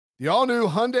The all-new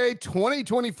Hyundai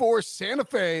 2024 Santa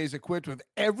Fe is equipped with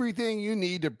everything you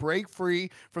need to break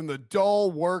free from the dull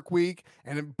work week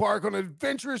and embark on an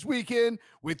adventurous weekend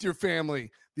with your family.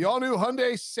 The all-new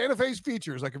Hyundai Santa Fe's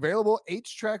features like available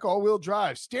H-Track all-wheel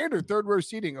drive, standard third-row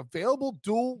seating, available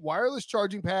dual wireless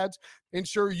charging pads,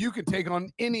 ensure you can take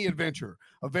on any adventure.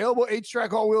 Available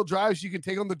H-Track all-wheel drives, you can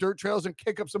take on the dirt trails and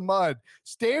kick up some mud.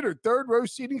 Standard third-row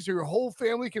seating so your whole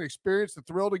family can experience the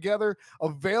thrill together.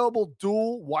 Available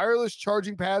dual wireless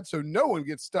charging pads so no one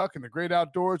gets stuck in the great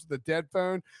outdoors with a dead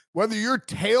phone. Whether you're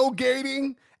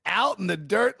tailgating out in the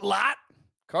dirt lot,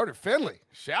 Carter Finley,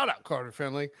 shout out Carter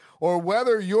Finley, or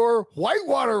whether you're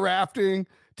whitewater rafting,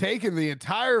 taking the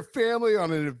entire family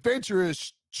on an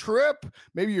adventurous trip,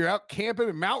 maybe you're out camping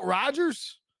at Mount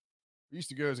Rogers. I used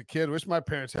to go as a kid. Wish my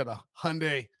parents had a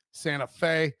Hyundai Santa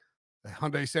Fe. The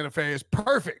Hyundai Santa Fe is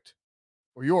perfect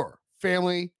for your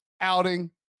family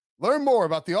outing. Learn more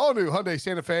about the all-new Hyundai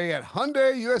Santa Fe at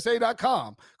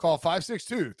HyundaiUSA.com. Call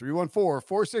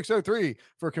 562-314-4603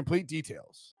 for complete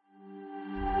details.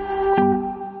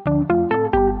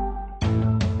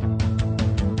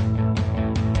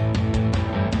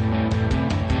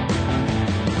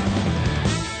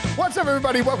 What's up,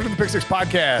 everybody? Welcome to the Pick Six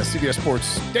Podcast, CBS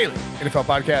Sports Daily NFL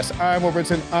Podcast. I'm Will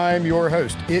Brinson. I'm your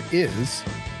host. It is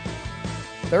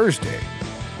Thursday,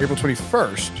 April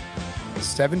 21st,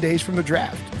 7 days from the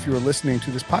draft. If you are listening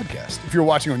to this podcast, if you're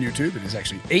watching on YouTube, it is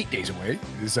actually 8 days away.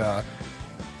 It is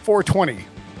 420,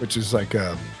 which is like,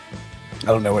 I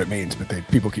don't know what it means, but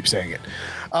people keep saying it.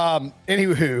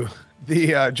 Anywho,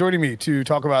 joining me to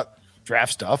talk about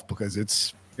draft stuff because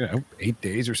it's, 8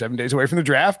 days or 7 days away from the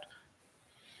draft,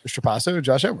 Mr. Paso,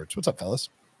 Josh Edwards. What's up, fellas?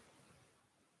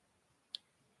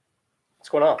 What's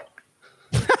going on?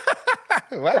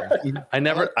 Wow. I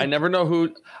never know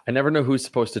who's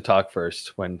supposed to talk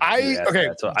first when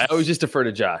that. So I always just defer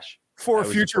to Josh. For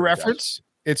future reference,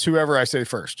 it's whoever I say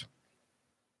first.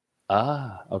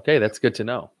 Okay, that's good to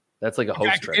know. That's like a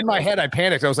host trick. In my head, I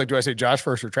panicked. I was like, do I say Josh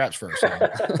first or Traps first?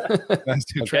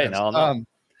 Okay, no.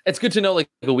 It's good to know like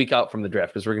a week out from the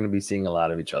draft because we're going to be seeing a lot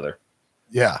of each other.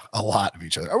 Yeah, a lot of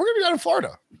each other. We're going to be down in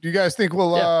Florida. Do you guys think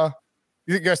we'll?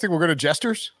 You guys think we're going to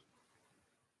Jesters?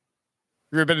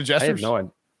 Have you ever been to Jesters?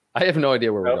 I have no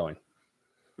idea where we're going.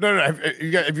 No. Have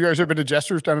you guys ever been to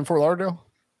Jesters down in Fort Lauderdale?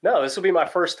 No, this will be my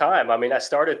first time. I mean, I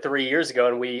started 3 years ago,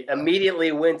 and we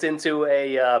immediately went into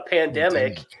a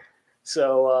pandemic.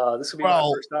 So this will be my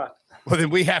first time. Well, then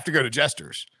we have to go to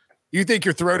Jesters. You think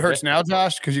your throat hurts now,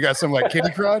 Josh, because you got some like kitty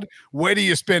crud? Wait till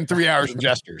you spend 3 hours in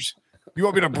Jesters. You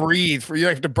want me to breathe? You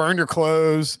have to burn your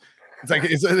clothes.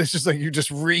 It's just like you just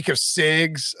reek of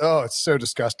cigs. Oh, it's so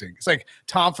disgusting. It's like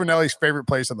Tom Fernelli's favorite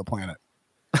place on the planet,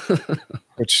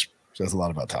 which says a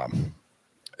lot about Tom.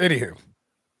 Anywho,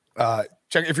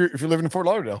 check if you're living in Fort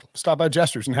Lauderdale, stop by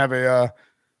Jesters and have a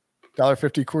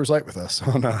 $1.50 Coors Light with us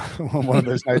on one of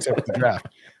those nights after the draft.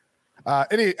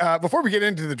 Before we get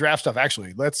into the draft stuff,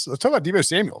 actually, let's talk about Deebo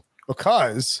Samuel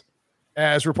because,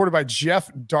 as reported by Jeff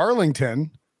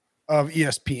Darlington of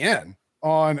ESPN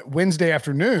on Wednesday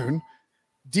afternoon,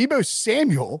 Deebo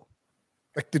Samuel,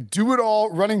 like the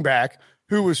do-it-all running back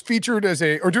who was featured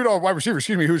do-it-all wide receiver,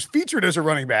 who was featured as a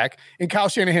running back in Kyle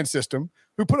Shanahan's system,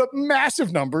 who put up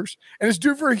massive numbers and is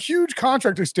due for a huge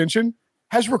contract extension,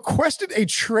 has requested a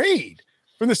trade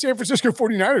from the San Francisco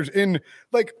 49ers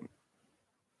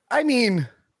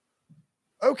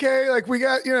okay, like we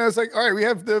got, it's like, all right, we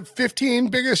have the 15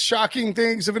 biggest shocking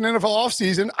things of an NFL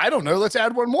offseason. I don't know. Let's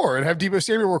add one more and have Deebo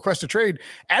Samuel request a trade.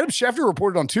 Adam Schefter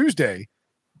reported on Tuesday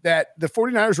that the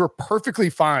 49ers were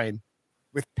perfectly fine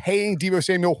with paying Deebo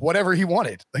Samuel whatever he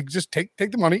wanted. Like, just take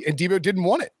the money, and Deebo didn't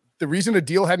want it. The reason a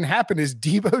deal hadn't happened is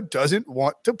Deebo doesn't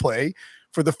want to play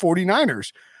for the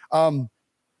 49ers.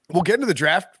 We'll get into the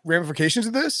draft ramifications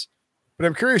of this, but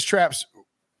I'm curious, Traps,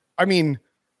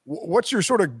 what's your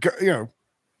sort of,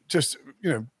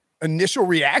 initial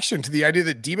reaction to the idea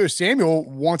that Deebo Samuel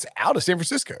wants out of San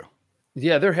Francisco?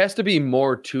 Yeah, there has to be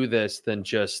more to this than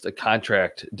just a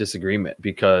contract disagreement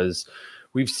because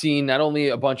we've seen not only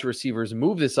a bunch of receivers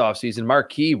move this offseason,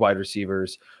 marquee wide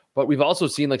receivers, but we've also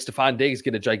seen like Stephon Diggs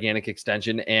get a gigantic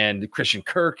extension and Christian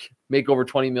Kirk make over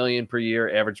 $20 million per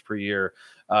year, average per year.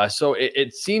 So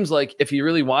it seems like if he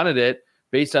really wanted it,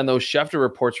 based on those Schefter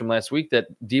reports from last week, that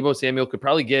Deebo Samuel could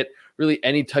probably get really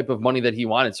any type of money that he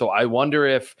wanted. So I wonder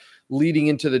if leading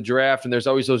into the draft, and there's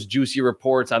always those juicy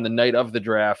reports on the night of the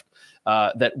draft,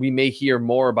 that we may hear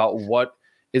more about what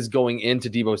is going into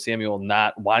Deebo Samuel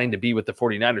not wanting to be with the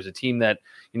 49ers, a team that,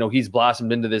 he's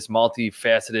blossomed into this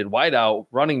multifaceted wideout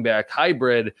running back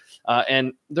hybrid.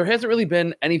 And there hasn't really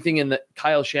been anything in the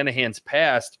Kyle Shanahan's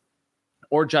past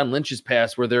or John Lynch's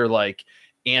past where they're like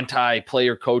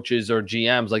anti-player coaches or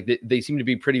GMs. Like they seem to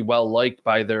be pretty well liked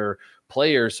by their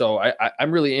players. So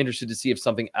I'm really interested to see if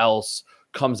something else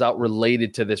comes out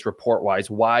related to this report-wise,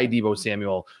 why Deebo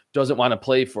Samuel doesn't want to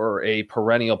play for a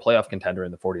perennial playoff contender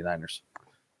in the 49ers.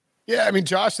 Yeah, I mean,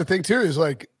 Josh, the thing too is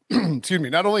like, excuse me,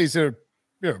 not only is it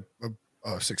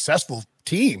a successful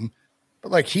team,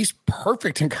 but like he's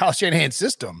perfect in Kyle Shanahan's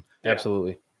system.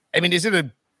 Absolutely. I mean, is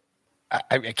it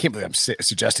I can't believe I'm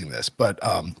suggesting this, but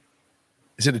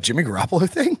is it a Jimmy Garoppolo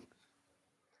thing?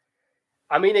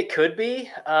 I mean, it could be.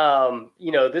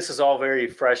 This is all very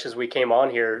fresh as we came on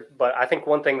here, but I think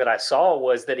one thing that I saw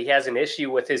was that he has an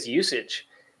issue with his usage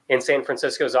in San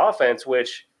Francisco's offense,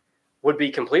 which would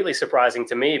be completely surprising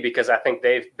to me because I think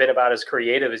they've been about as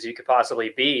creative as you could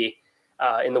possibly be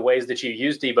in the ways that you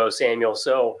use Deebo Samuel.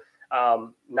 So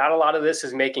not a lot of this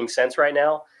is making sense right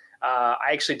now. I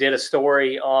actually did a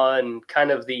story on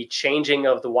kind of the changing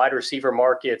of the wide receiver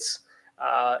markets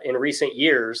in recent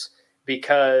years,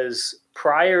 because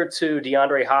prior to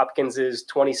DeAndre Hopkins's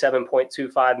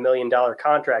 $27.25 million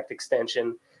contract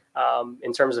extension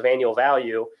in terms of annual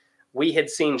value, we had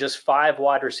seen just 5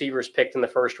 wide receivers picked in the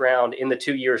first round in the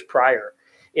 2 years prior.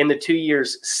 In the 2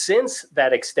 years since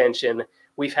that extension,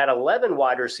 we've had 11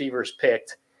 wide receivers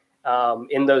picked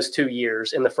in those 2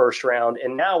 years in the first round.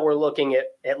 And now we're looking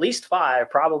at least 5,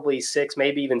 probably 6,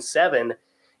 maybe even 7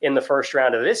 in the first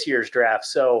round of this year's draft.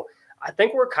 So I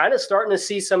think we're kind of starting to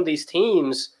see some of these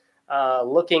teams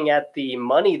looking at the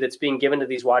money that's being given to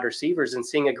these wide receivers and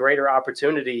seeing a greater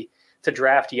opportunity to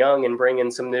draft young and bring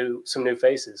in some new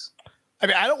faces. I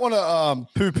mean, I don't want to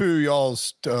poo-poo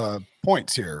y'all's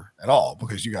points here at all,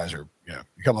 because you guys are, you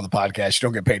come on the podcast, you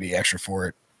don't get paid any extra for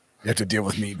it. You have to deal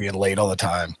with me being late all the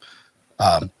time.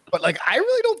 But like, I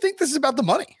really don't think this is about the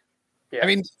money. Yeah. I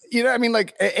mean,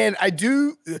 and I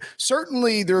do,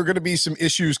 certainly there are going to be some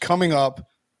issues coming up,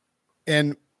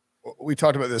 and we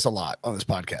talked about this a lot on this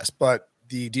podcast, but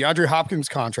the DeAndre Hopkins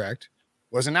contract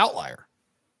was an outlier.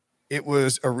 It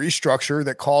was a restructure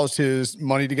that caused his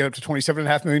money to get up to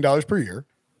 $27.5 million per year.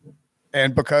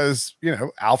 And because,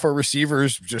 alpha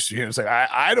receivers just, say,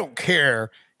 I don't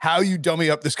care how you dummy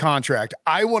up this contract.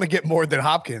 I want to get more than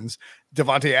Hopkins.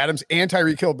 Devontae Adams and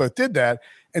Tyreek Hill both did that.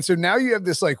 And so now you have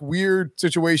this like weird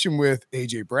situation with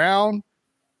AJ Brown,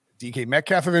 DK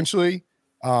Metcalf eventually,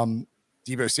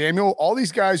 Deebo Samuel, all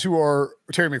these guys who are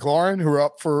Terry McLaurin, who are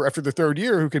up for after the third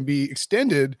year, who can be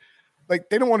extended. Like,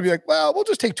 they don't want to be like, well, we'll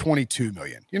just take $22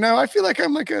 million. I feel like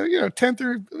I'm like a, 10th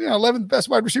or 11th best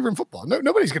wide receiver in football. No,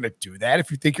 nobody's going to do that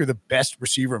if you think you're the best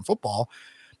receiver in football.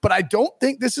 But I don't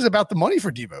think this is about the money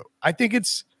for Deebo. I think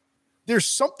there's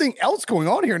something else going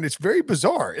on here, and it's very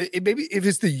bizarre. Maybe if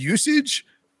it's the usage,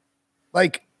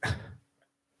 like,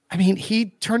 I mean, he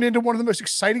turned into one of the most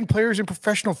exciting players in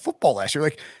professional football last year.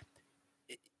 Like,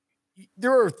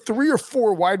 there are 3 or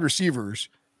 4 wide receivers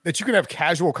that you can have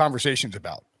casual conversations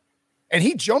about. And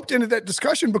he jumped into that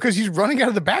discussion because he's running out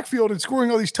of the backfield and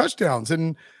scoring all these touchdowns.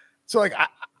 And so, like,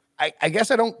 I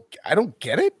guess I don't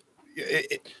get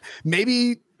it.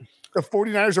 Maybe the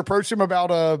 49ers approached him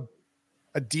about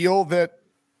a deal that,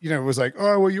 was like,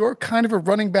 oh, well, you're kind of a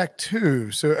running back too.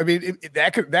 So, I mean,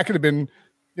 that could have been,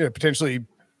 potentially,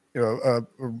 a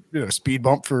speed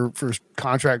bump for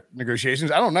contract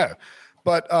negotiations. I don't know.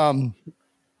 But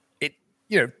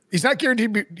he's not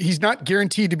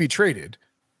guaranteed to be traded.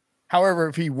 However,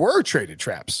 if he were traded,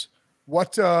 Traps,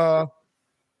 what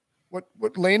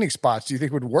landing spots do you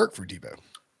think would work for Deebo?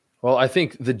 Well, I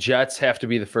think the Jets have to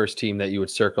be the first team that you would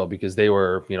circle, because they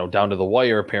were, down to the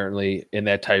wire apparently in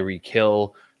that Tyreek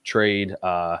Hill trade.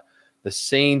 The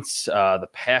Saints, the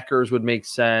Packers would make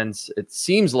sense. It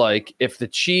seems like if the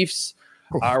Chiefs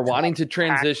are wanting to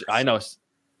transition, I know,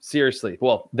 seriously,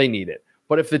 well, they need it.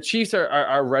 But if the Chiefs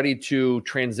are ready to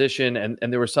transition,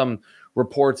 and there were some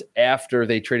reports after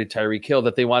they traded Tyreek Hill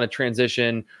that they want to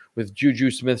transition with Juju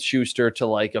Smith-Schuster to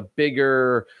like a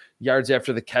bigger yards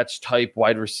after the catch type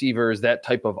wide receivers, that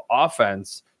type of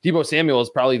offense, Deebo Samuel is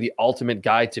probably the ultimate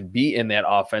guy to be in that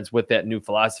offense with that new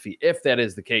philosophy, if that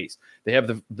is the case. They have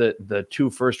the 2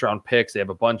 first-round picks. They have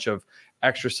a bunch of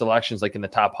extra selections like in the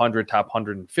top 100, top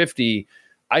 150.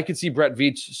 I could see Brett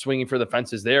Veach swinging for the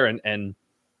fences there and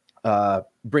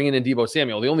bringing in Deebo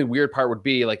Samuel. The only weird part would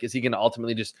be, like, is he going to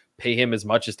ultimately just pay him as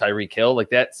much as Tyreek Hill? Like,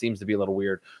 that seems to be a little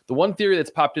weird. The one theory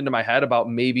that's popped into my head about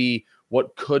maybe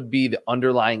what could be the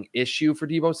underlying issue for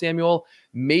Deebo Samuel,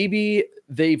 maybe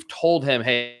they've told him,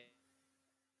 hey,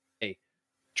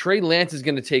 Trey Lance is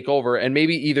going to take over, and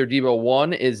maybe either Deebo,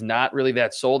 one, is not really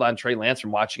that sold on Trey Lance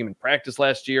from watching him in practice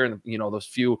last year and, those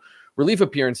few relief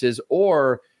appearances,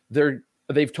 or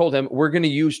they've told him, we're going to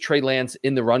use Trey Lance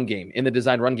in the run game, in the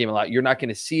design run game a lot. You're not going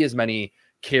to see as many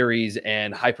carries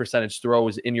and high percentage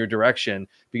throws in your direction,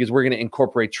 because we're going to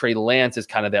incorporate Trey Lance as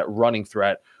kind of that running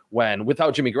threat, when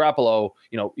without Jimmy Garoppolo,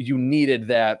 you needed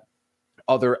that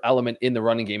other element in the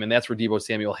running game. And that's where Deebo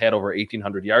Samuel had over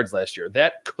 1,800 yards last year.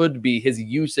 That could be his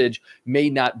usage, may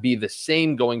not be the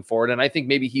same going forward. And I think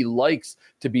maybe he likes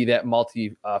to be that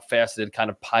multi-faceted kind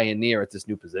of pioneer at this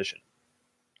new position.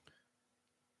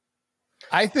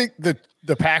 I think that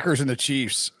the Packers and the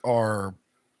Chiefs are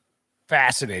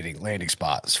fascinating landing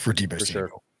spots for Deebo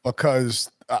Samuel,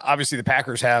 because obviously the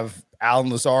Packers have Allen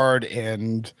Lazard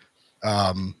and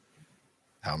how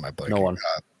am I blanking? No one.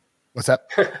 What's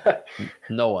that?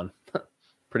 No one.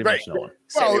 Pretty much no one.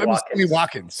 Sammy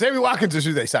Watkins. Sammy Watkins is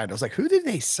who they signed. I was like, who did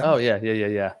they sign? Oh, yeah.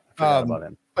 I forgot about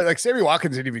him. But like Sammy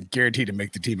Watkins isn't even guaranteed to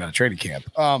make the team out of training camp.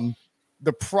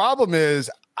 The problem is,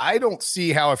 I don't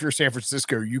see how, if you're San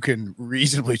Francisco, you can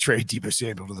reasonably trade Deebo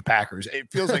Samuel to the Packers.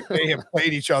 It feels like they have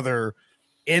played each other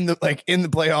in the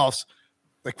playoffs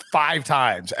like 5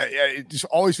 times. It just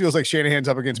always feels like Shanahan's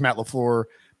up against Matt LaFleur.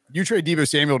 You trade Deebo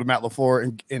Samuel to Matt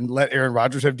LaFleur and let Aaron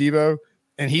Rodgers have Deebo,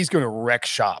 and he's going to wreck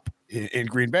shop in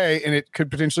Green Bay, and it could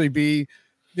potentially be,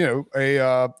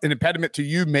 an impediment to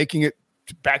you making it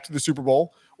back to the Super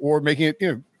Bowl or making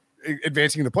it,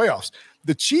 advancing in the playoffs.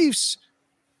 The Chiefs,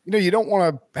 you don't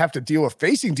want to have to deal with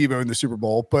facing Deebo in the Super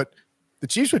Bowl, but the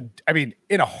Chiefs would,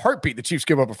 in a heartbeat, the Chiefs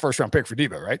give up a first-round pick for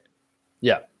Deebo, right?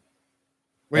 Yeah,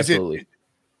 absolutely.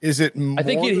 Is it more I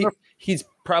think he's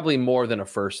probably more than a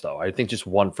first, though. I think just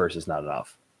one first is not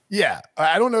enough. Yeah.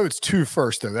 I don't know. It's 2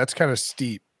 first, though. That's kind of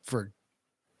steep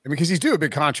because he's due a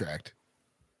big contract.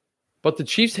 But the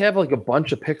Chiefs have like a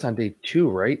bunch of picks on day 2,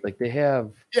 right? Like they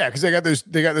have. Yeah, because they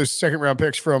got those second-round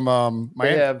picks from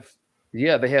Miami.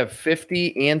 They have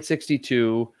 50 and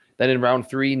 62. Then in round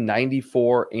 3,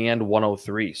 94 and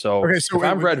 103. So, if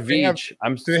I'm Brett Veach,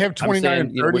 do they have 29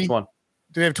 and 30? Which one?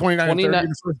 Do they have 29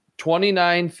 and 30?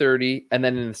 29, 30, and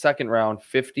then in the second round,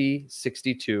 50,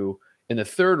 62. In the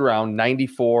third round,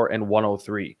 94 and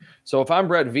 103. So if I'm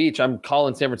Brett Veach, I'm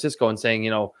calling San Francisco and saying,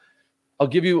 I'll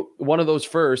give you one of those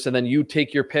first, and then you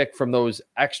take your pick from those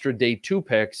extra day 2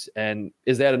 picks. And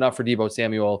is that enough for Deebo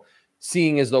Samuel?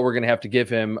 Seeing as though we're going to have to give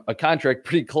him a contract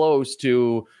pretty close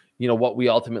to, what we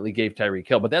ultimately gave Tyreek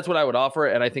Hill. But that's what I would offer,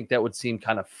 and I think that would seem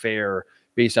kind of fair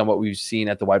based on what we've seen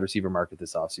at the wide receiver market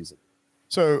this offseason.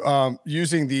 So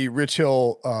using the Rich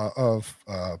Hill of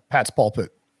Pat's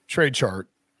Pulpit trade chart,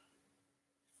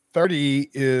 30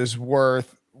 is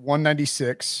worth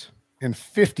 196 and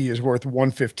 50 is worth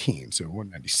 115. So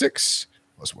 196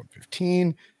 plus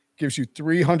 115 gives you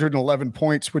 311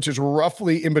 points, which is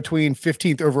roughly in between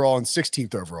 15th overall and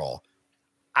 16th overall.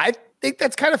 I think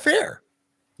that's kind of fair.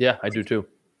 Yeah, I do too.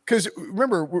 Because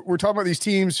remember, we're talking about these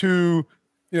teams who,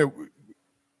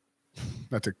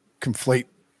 not to conflate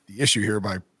the issue here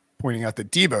by pointing out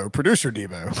that producer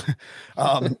Deebo,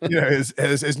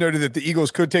 has noted that the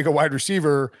Eagles could take a wide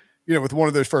receiver, with one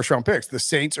of those first round picks. The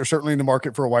Saints are certainly in the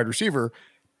market for a wide receiver,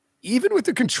 even with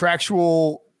the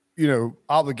contractual,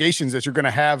 obligations that you're going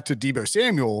to have to Deebo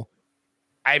Samuel.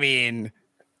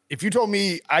 If you told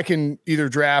me I can either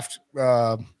draft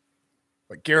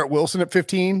like Garrett Wilson at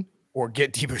 15 or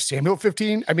get Deebo Samuel at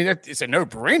 15, it's a no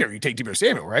brainer. You take Deebo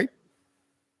Samuel, right?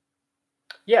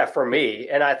 Yeah, for me.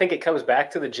 And I think it comes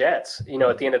back to the Jets.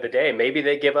 At the end of the day, maybe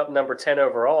they give up number 10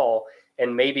 overall,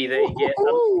 and maybe they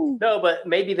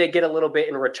maybe they get a little bit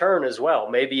in return as well.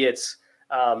 Maybe it's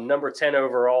number 10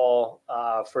 overall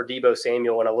for Deebo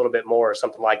Samuel and a little bit more or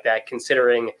something like that,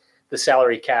 considering the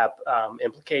salary cap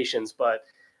implications. But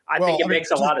I think it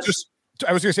makes a lot of sense.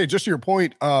 I was going to say, just to your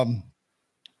point,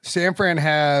 San Fran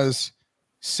has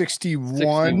 61.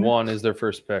 61 is their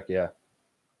first pick, yeah.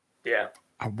 Yeah.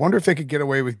 I wonder if they could get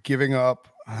away with giving up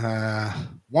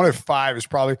 105 is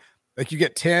probably like you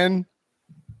get 10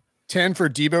 for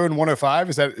Deebo and 105.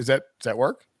 Does that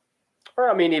work?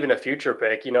 Or even a future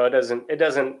pick, it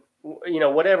doesn't,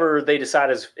 whatever they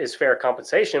decide is fair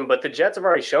compensation, but the Jets have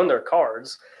already shown their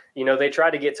cards. They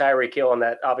tried to get Tyreek Hill and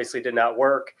that obviously did not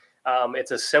work. It's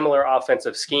a similar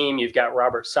offensive scheme. You've got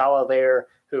Robert Saleh there,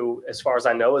 who, as far as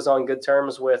I know, is on good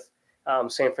terms with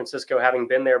San Francisco, having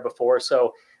been there before.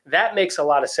 So that makes a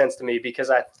lot of sense to me, because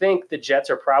I think the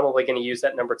Jets are probably going to use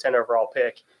that number 10 overall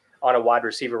pick on a wide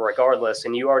receiver regardless.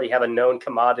 And you already have a known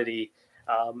commodity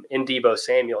in Deebo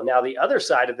Samuel. Now, the other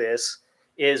side of this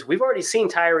is we've already seen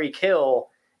Tyreek Hill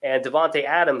and Devontae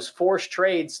Adams force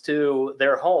trades to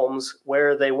their homes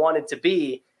where they wanted to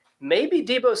be. Maybe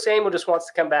Deebo Samuel just wants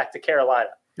to come back to Carolina.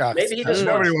 Maybe he just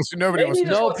nobody wants- wants to. Nobody maybe wants he to.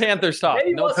 just No wants to- Panthers talk. Maybe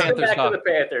he No wants to come Panthers back talk. to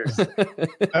the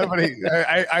Panthers. Nobody.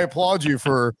 I applaud you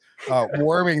for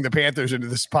worming the Panthers into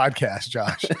this podcast,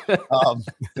 Josh.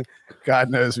 God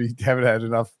knows we haven't had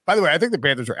enough. By the way, I think the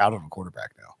Panthers are out of a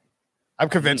quarterback now. I'm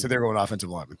convinced that they're going offensive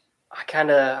lineman. I kind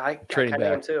of Trading am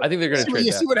back. too. I think they're going to trade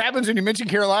You back. see what happens when you mention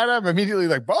Carolina? I'm immediately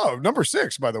like, "Whoa, number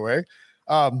 6." By the way,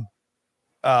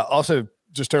 also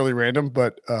just totally random,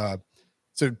 but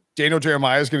so Daniel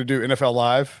Jeremiah is going to do NFL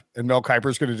Live, and Mel Kiper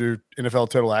is going to do NFL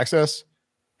Total Access.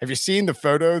 Have you seen the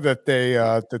photo that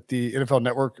that the NFL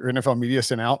Network or NFL Media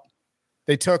sent out?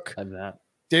 They took I'm not.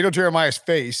 Daniel Jeremiah's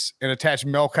face and attached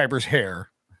Mel Kiper's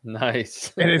hair,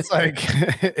 Nice. and it's like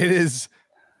it is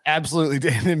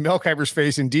absolutely Mel Kiper's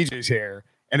face and DJ's hair,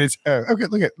 and it's okay.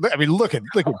 Look at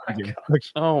DJ.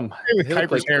 Oh my! With they look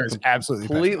Kiper's hair is absolutely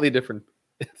completely different.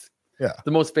 It's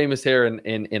the most famous hair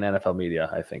in NFL media,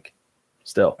 I think.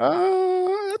 Still,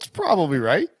 that's probably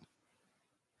right.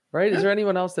 Right? Is there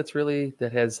anyone else that's known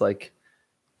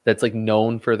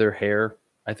for their hair?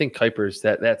 I think Kuiper's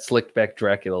that slicked back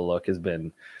Dracula look has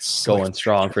been going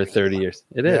strong for 30 years.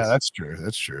 It is. Yeah, that's true.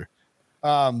 That's true.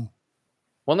 One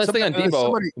last thing on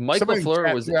Debo. Mike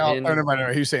LaFleur was in. Oh, never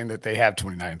mind. He was saying that they have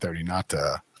 29 and 30, not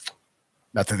that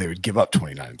they would give up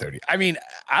 29 and 30. I mean,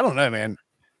 I don't know, man.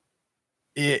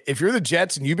 If you're the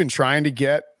Jets and you've been trying to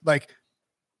get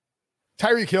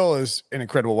Tyreek Hill is an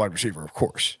incredible wide receiver, of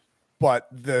course, but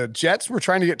the Jets were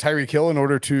trying to get Tyreek Hill in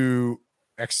order to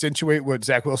accentuate what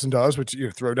Zach Wilson does, which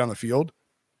throw down the field.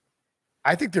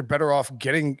 I think they're better off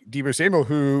getting Deebo Samuel,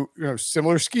 who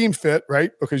similar scheme fit,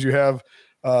 right? Because you have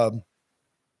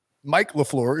Mike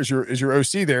LaFleur is your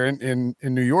OC there in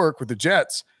New York with the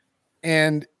Jets,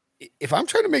 and if I'm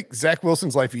trying to make Zach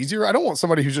Wilson's life easier, I don't want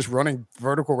somebody who's just running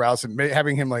vertical routes and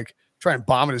having him try and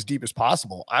bomb it as deep as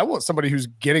possible. I want somebody who's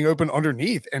getting open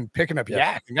underneath and picking up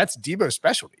yak, and that's Debo's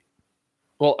specialty.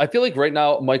 Well, I feel like right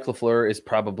now Mike LaFleur is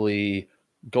probably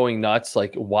going nuts,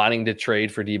 wanting to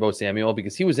trade for Deebo Samuel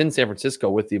because he was in San Francisco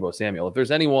with Deebo Samuel. If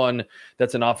there's anyone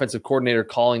that's an offensive coordinator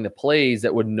calling the plays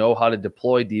that would know how to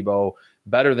deploy Deebo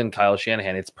better than Kyle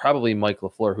Shanahan, it's probably Mike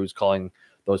LaFleur who's calling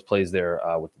those plays there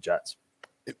with the Jets.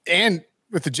 And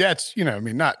with the Jets,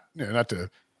 not to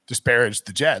disparage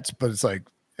the Jets, but it's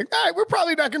we're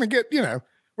probably not going to get,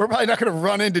 we're probably not going to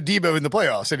run into Debo in the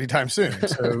playoffs anytime soon.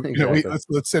 So, Exactly.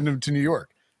 let's send him to New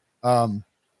York.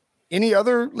 Any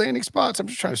other landing spots? I'm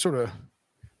just trying to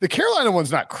the Carolina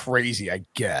one's not crazy, I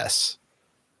guess.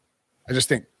 I just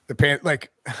think I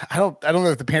don't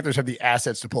know if the Panthers have the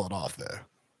assets to pull it off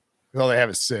though. All they have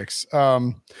is 6.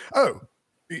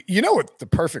 You know what the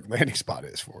perfect landing spot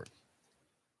is for it?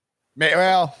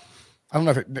 Well, I don't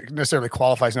know if it necessarily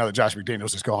qualifies now that Josh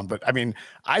McDaniels is gone, but I mean,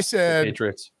 I said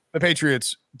the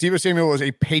Patriots. Deebo Samuel was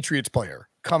a Patriots player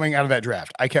coming out of that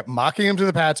draft. I kept mocking him to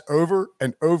the Pats over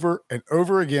and over and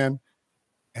over again,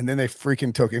 and then they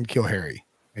freaking took N'Keal Harry,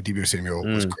 and Deebo Samuel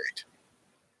was great.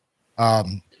 All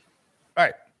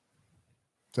right,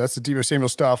 so that's the Deebo Samuel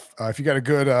stuff. If you got a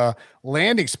good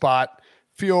landing spot,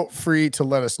 feel free to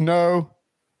let us know.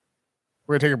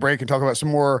 We're gonna take a break and talk about some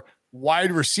more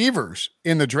wide receivers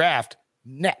in the draft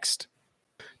next.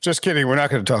 Just kidding. We're not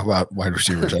going to talk about wide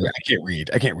receivers. I can't read.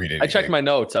 Anything. I checked my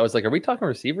notes. I was like, are we talking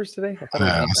receivers today?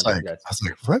 I was like,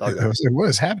 what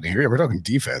is happening here? We're talking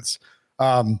defense.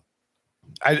 There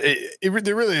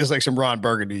really is some Ron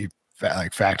Burgundy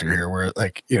factor here where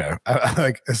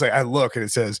I look and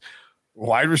it says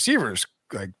wide receivers,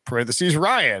 parentheses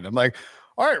Ryan. I'm like,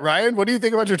 all right, Ryan, what do you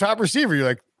think about your top receiver? You're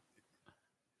like,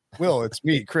 Will, it's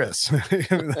me, Chris.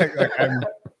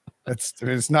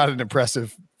 It's not an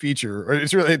impressive feature, or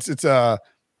it's like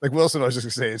Wilson. I was just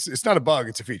gonna say it's not a bug;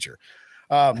 it's a feature.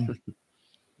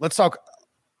 Let's talk.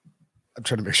 I'm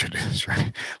trying to make sure I do this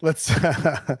right.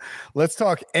 Let's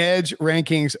talk edge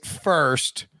rankings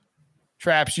first.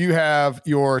 Traps, you have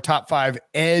your top 5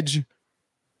 edge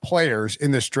players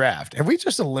in this draft. Have we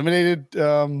just eliminated?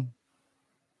 I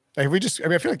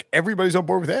feel like everybody's on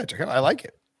board with edge. I like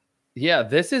it. Yeah,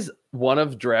 this is one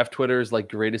of Draft Twitter's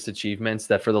greatest achievements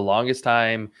that for the longest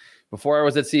time, before I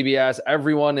was at CBS,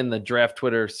 everyone in the Draft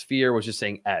Twitter sphere was just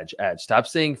saying edge. Stop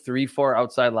saying 3-4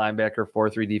 outside linebacker,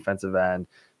 4-3 defensive end.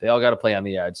 They all got to play on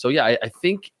the edge. So yeah, I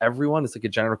think everyone is a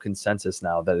general consensus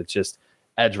now that it's just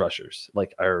edge rushers.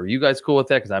 Are you guys cool with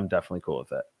that? Because I'm definitely cool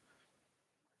with it.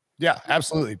 Yeah,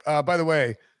 absolutely. By the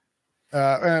way,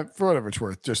 for whatever it's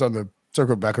worth, just on the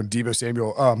circle back on Deebo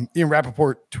Samuel, Ian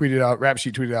Rappaport tweeted out,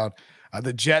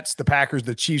 the Jets, the Packers,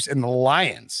 the Chiefs, and the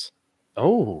Lions.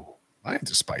 Oh, Lions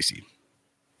are spicy.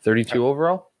 32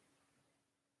 overall?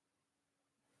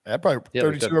 Yeah, probably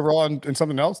 32 overall and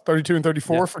something else. 32 and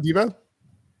 34 for Deebo.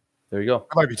 There you go.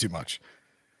 That might be too much.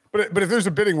 But if there's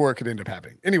a bidding war, it could end up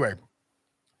happening. Anyway,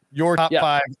 your top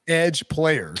 5 edge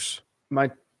players. My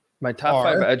top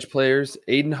 5 edge players: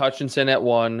 Aiden Hutchinson at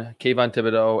 1, Kayvon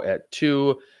Thibodeau at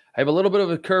 2. I have a little bit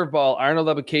of a curveball: Arnold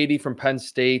Ebiketie from Penn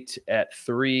State at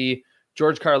 3,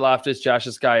 George Karlaftis, Josh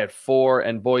Sky at 4,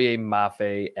 and Boye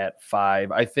Mafe at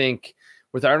 5. I think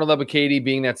with Arnold Ebiketie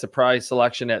being that surprise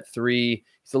selection at 3,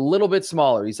 he's a little bit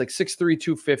smaller. He's like 6'3",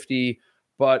 250,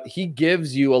 but he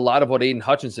gives you a lot of what Aiden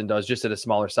Hutchinson does, just at a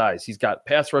smaller size. He's got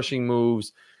pass rushing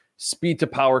moves, speed to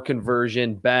power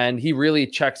conversion, bend. He really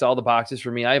checks all the boxes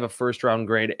for me. I have a first-round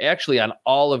grade actually on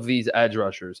all of these edge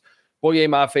rushers. Boye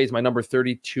Mafe is my number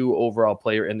 32 overall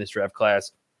player in this draft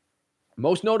class.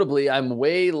 Most notably, I'm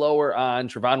way lower on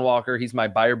Travon Walker. He's my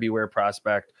buyer beware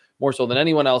prospect, more so than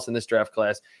anyone else in this draft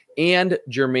class, and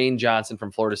Jermaine Johnson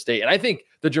from Florida State. And I think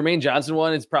the Jermaine Johnson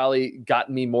one has probably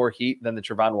gotten me more heat than the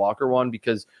Travon Walker one,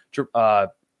 because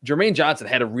Jermaine Johnson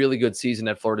had a really good season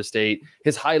at Florida State.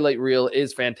 His highlight reel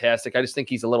is fantastic. I just think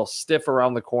he's a little stiff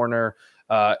around the corner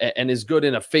and is good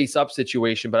in a face-up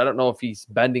situation, but I don't know if he's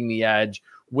bending the edge,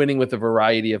 winning with a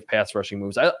variety of pass rushing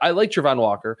moves. I like Travon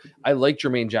Walker. I like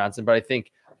Jermaine Johnson, but I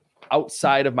think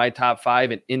outside of my top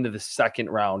 5 and into the second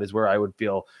round is where I would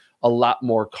feel a lot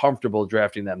more comfortable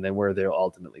drafting them than where they'll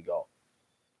ultimately go.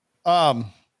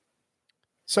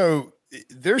 So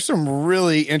there's some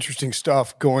really interesting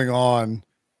stuff going on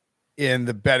in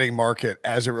the betting market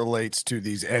as it relates to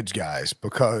these edge guys,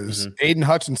 because Aiden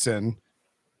Hutchinson,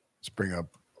 let's bring up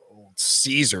old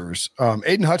Caesars.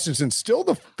 Aiden Hutchinson's still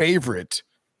the favorite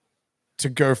to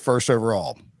go first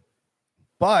overall,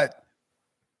 but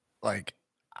actually,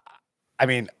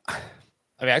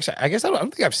 I guess I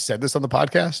don't think I've said this on the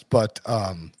podcast, but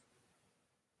I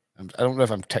don't know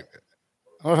if I'm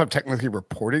technically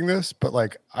reporting this, but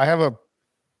like I have a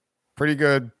pretty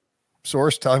good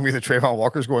source telling me that Travon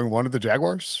Walker's going 1 to the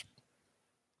Jaguars.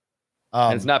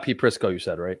 And it's not Pete Prisco, you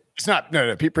said, right? It's not.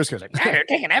 No. Pete Prisco's like, they're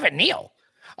taking Evan Neal.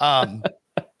 Evan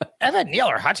Neal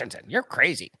or Hutchinson. You're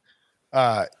crazy.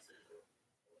 I'm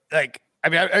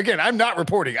not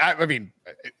reporting.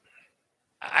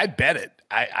 I'd bet it.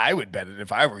 I would bet it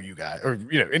if I were you guys, or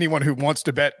anyone who wants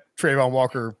to bet Travon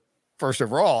Walker first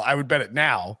overall. I would bet it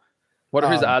now. What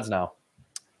are his odds now?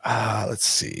 Let's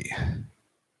see.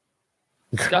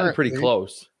 It's gotten pretty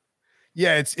close.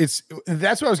 Yeah, it's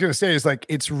that's what I was going to say, is like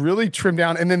it's really trimmed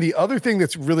down. And then the other thing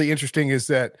that's really interesting is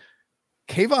that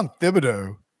Kayvon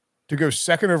Thibodeau to go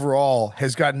second overall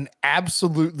has gotten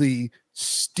absolutely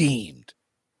steamed,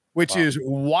 which is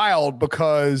wild,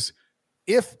 because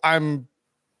if I'm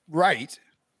right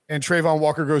and Travon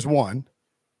Walker goes 1,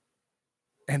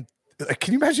 and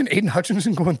can you imagine Aiden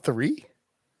Hutchinson going 3?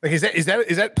 Like, is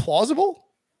that plausible?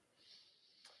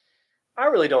 I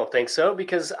really don't think so,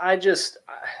 because I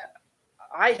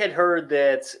had heard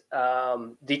that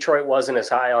Detroit wasn't as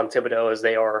high on Thibodeau as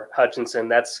they are Hutchinson.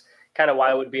 That's kind of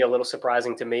why it would be a little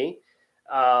surprising to me.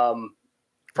 From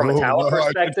a talent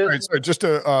perspective. Just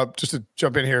to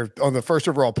jump in here on the first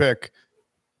overall pick,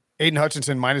 Aiden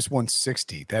Hutchinson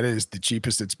 -160. That is the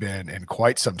cheapest it's been in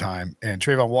quite some time. And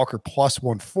Travon Walker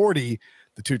 +140.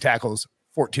 The 2 tackles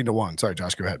 14-1. Sorry,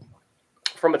 Josh, go ahead.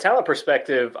 From a talent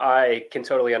perspective, I can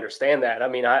totally understand that. I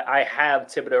mean, I have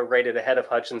Thibodeau rated ahead of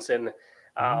Hutchinson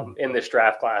in this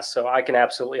draft class, so I can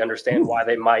absolutely understand why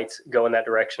they might go in that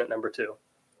direction at number 2.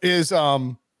 Is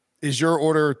your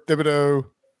order Thibodeau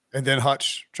and then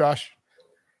Hutch, Josh?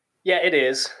 Yeah, it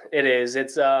is. It is.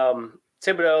 It's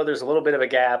Thibodeau. There's a little bit of a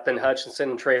gap. Then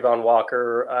Hutchinson, Travon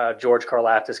Walker, George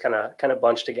Karlaftis kind of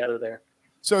bunched together there.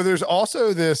 So there's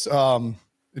also this.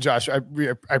 Josh, I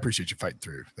appreciate you fighting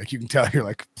through. Like, you can tell you're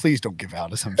like, please don't give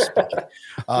out as I'm speaking.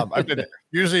 I've been there.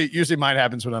 Usually mine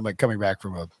happens when I'm like coming back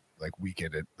from a like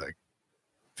weekend at like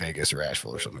Vegas or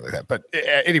Asheville or something like that. But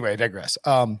anyway, I digress.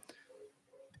 The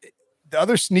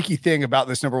other sneaky thing about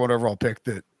this number 1 overall pick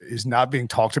that is not being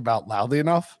talked about loudly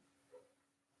enough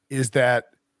is that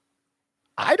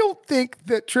I don't think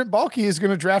that Trent Baalke is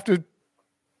going to draft a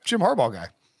Jim Harbaugh guy.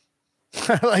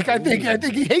 Like, I think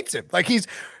he hates him. Like,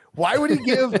 why would he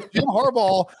give Jim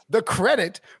Harbaugh the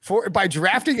credit by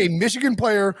drafting a Michigan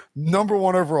player number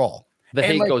 1 overall? The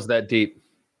hate goes that deep.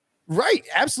 Right.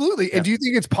 Absolutely. Yeah. And do you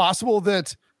think it's possible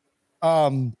that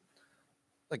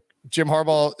like Jim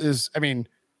Harbaugh is,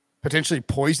 potentially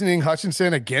poisoning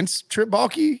Hutchinson against Trent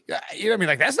Baalke?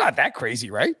 Like, that's not that crazy,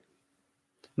 right?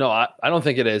 No, I don't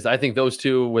think it is. I think those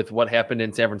two, with what happened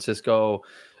in San Francisco,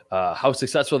 how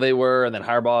successful they were, and then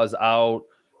Harbaugh is out,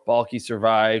 Baalke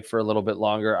survived for a little bit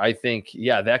longer. I think,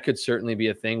 that could certainly be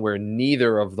a thing where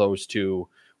neither of those two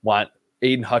want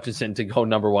Aiden Hutchinson to go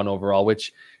number 1 overall,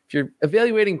 which if you're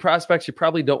evaluating prospects, you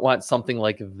probably don't want something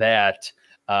like that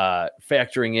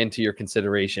factoring into your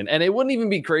consideration. And it wouldn't even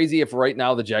be crazy if right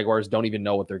now the Jaguars don't even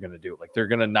know what they're going to do. Like they're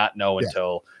going to not know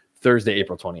until Thursday,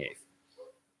 April 28th.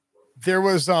 There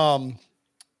was, I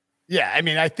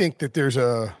mean, I think that there's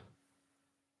I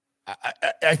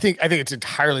think it's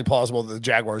entirely plausible that the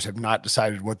Jaguars have not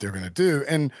decided what they're going to do.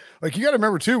 And like, you got to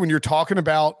remember too, when you're talking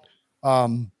about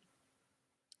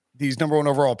these number one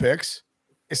overall picks,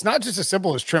 it's not just as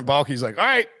simple as Trent Baalke's like, all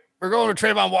right, we're going to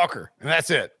Trayvon Walker, and that's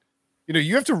it. You know,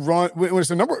 you have to run when it's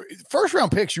the first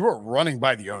round picks, you are running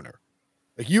by the owner.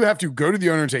 Like you have to go to the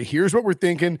owner and say, here's what we're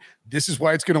thinking. This is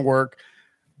why it's going to work.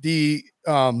 I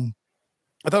thought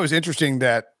it was interesting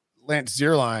that Lance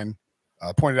Zierlein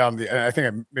pointed out, and I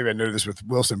think maybe I noted this with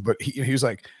Wilson, but he was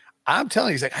like, I'm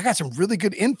telling you, he's like, I got some really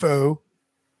good info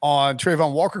on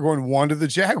Trayvon Walker going 1 to the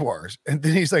Jaguars. And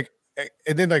then he's like,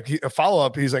 and then like a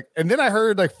follow-up, he's like, and then I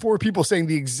heard like 4 people saying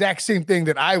the exact same thing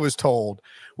that I was told,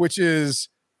 which is,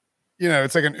 you know,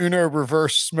 it's like an Uno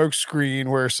reverse smoke screen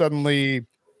where suddenly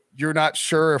you're not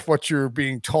sure if what you're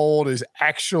being told is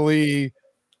actually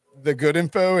the good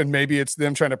info. And maybe it's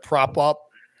them trying to prop up.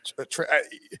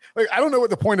 Like, I don't know what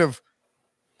the point of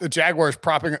the Jaguars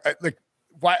propping, like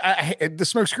why the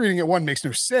smoke screening at 1 makes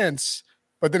no sense.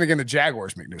 But then again, the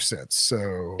Jaguars make no sense.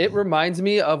 So it reminds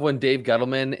me of when Dave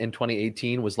Gettleman in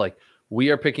 2018 was like,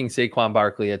 we are picking Saquon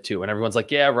Barkley at 2. And everyone's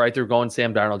like, yeah, right. They're going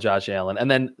Sam Darnold, Josh Allen.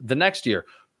 And then the next year,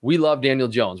 we love Daniel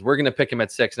Jones. We're going to pick him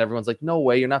at 6. And everyone's like, no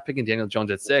way, you're not picking Daniel Jones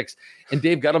at 6. And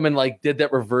Dave Gettleman like did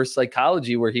that reverse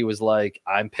psychology where he was like,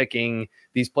 I'm picking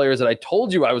these players that I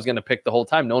told you I was going to pick the whole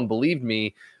time. No one believed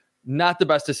me. Not the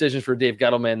best decision for Dave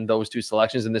Gettleman, those 2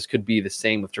 selections. And this could be the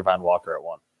same with Trayvon Walker at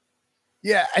 1.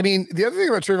 Yeah, I mean, the other thing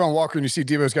about Trayvon Walker, and you see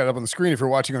Devo's got it up on the screen if you're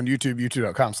watching on YouTube,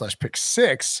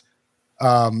 youtube.com/pick6.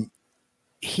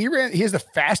 He has the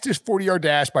fastest 40-yard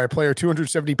dash by a player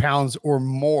 270 pounds or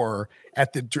more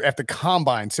at the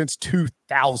combine since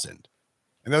 2000.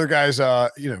 And the other guys,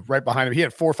 right behind him, he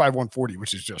had 4.5 140,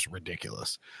 which is just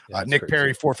ridiculous. Nick crazy.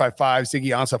 Perry 4.55, Ziggy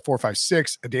Ansah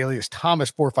 4.56, Adalius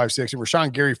Thomas 4.56, and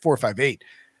Rashawn Gary 4.58.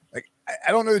 Like, I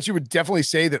don't know that you would definitely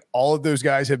say that all of those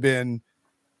guys have been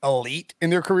elite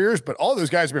in their careers, but all those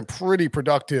guys have been pretty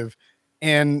productive.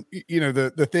 And you know,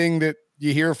 the thing that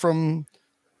you hear from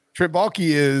Trent Baalke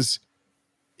is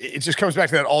it just comes back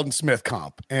to that Aldon Smith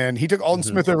comp, and he took Aldon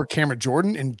Smith over Cameron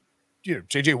Jordan and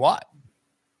JJ Watt,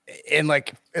 and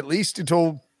like at least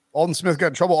until Aldon Smith got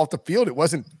in trouble off the field, it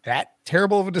wasn't that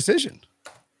terrible of a decision.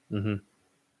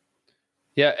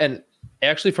 Yeah, and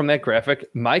actually from that graphic,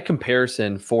 my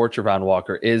comparison for Trayvon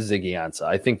Walker is Ziggy Ansah.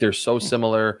 I think they're so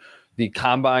similar. The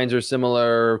combines are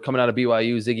similar. Coming out of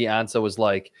BYU, Ziggy Ansah was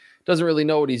like, doesn't really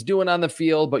know what he's doing on the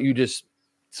field, but you just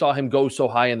saw him go so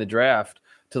high in the draft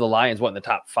to the Lions, in the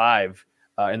top 5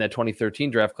 in that 2013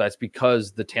 draft class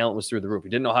because the talent was through the roof. He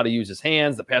didn't know how to use his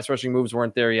hands. The pass rushing moves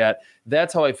weren't there yet.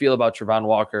 That's how I feel about Trayvon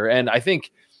Walker. And I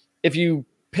think if you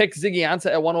pick Ziggy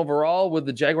Ansah at 1 overall, would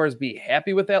the Jaguars be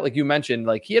happy with that? Like you mentioned,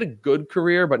 like he had a good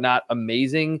career, but not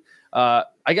amazing. I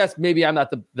guess maybe I'm not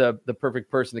the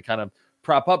perfect person to kind of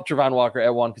prop up Trayvon Walker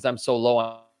at 1 because I'm so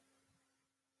low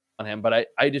on him. But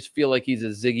I just feel like he's a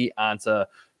Ziggy Ansah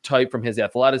type from his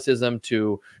athleticism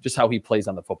to just how he plays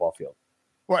on the football field.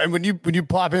 Well, and when you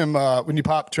pop him, when you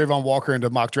pop Trayvon Walker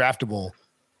into mock draftable,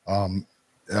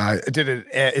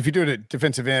 if you do it at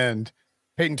defensive end,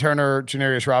 Peyton Turner,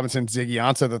 Janarius Robinson, Ziggy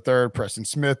Ansah the third, Preston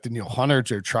Smith, Daniil Hunter,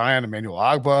 Joe Tryon, Emmanuel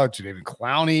Ogbah, Jadeveon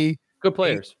Clowney, good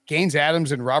players, Gaines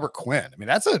Adams, and Robert Quinn. I mean,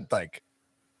 that's the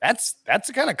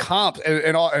kind of comp,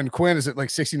 and Quinn is at like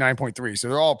 69.3, so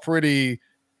they're all pretty.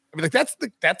 I mean, like that's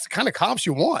the kind of comps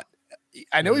you want.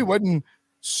 I know he wasn't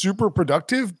super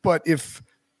productive, but if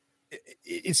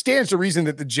it stands to reason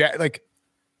that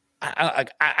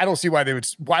I don't see why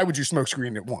why would you smoke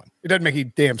screen at 1? It doesn't make any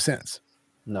damn sense.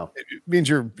 No, it means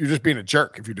you're just being a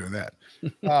jerk if you're doing that.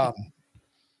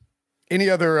 Any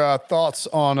other thoughts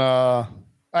on?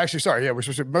 Actually, sorry. Yeah, we're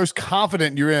supposed to most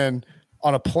confident you're in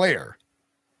on a player.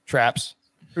 Traps.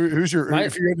 Who's your?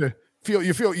 If you're going to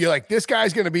feel you're like this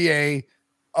guy's going to be a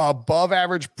above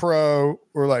average pro,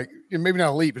 or like maybe not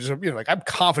elite, but just like I'm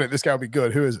confident this guy will be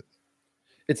good. Who is it?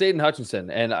 It's Aiden Hutchinson,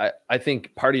 and I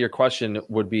think part of your question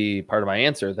would be part of my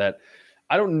answer that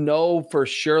I don't know for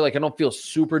sure. Like I don't feel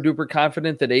super duper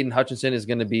confident that Aiden Hutchinson is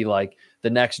going to be like the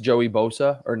next Joey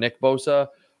Bosa or Nick Bosa,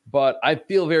 but I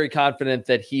feel very confident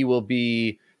that he will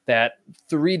be that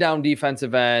 3-down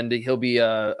defensive end. He'll be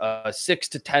a 6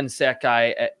 to 10 sack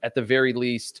guy at the very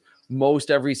least. Most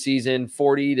every season,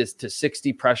 40 to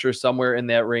 60 pressure, somewhere in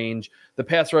that range. The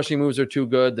pass rushing moves are too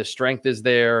good. The strength is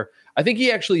there. I think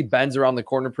he actually bends around the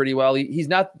corner pretty well. He's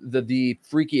not the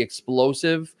freaky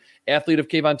explosive athlete of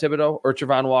Kayvon Thibodeau or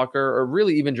Travon Walker or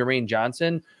really even Jermaine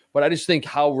Johnson. But I just think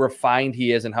how refined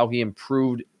he is and how he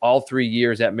improved all 3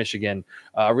 years at Michigan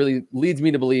really leads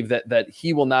me to believe that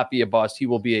he will not be a bust. He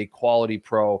will be a quality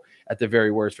pro at the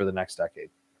very worst for the next decade.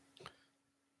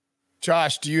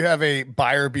 Josh, do you have a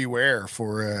buyer beware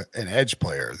for an edge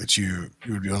player that you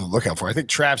would be on the lookout for? I think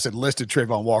Traps had listed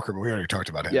Travon Walker, but we already talked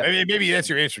about him. Yeah. Maybe that's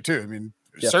your answer too. I mean,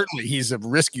 certainly he's a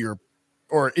riskier,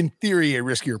 or in theory, a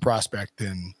riskier prospect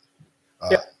than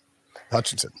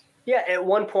Hutchinson. Yeah, at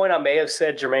one point I may have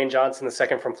said Jermaine Johnson, the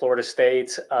second from Florida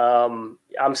State. I'm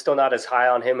still not as high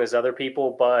on him as other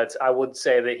people, but I would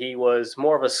say that he was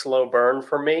more of a slow burn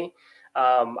for me.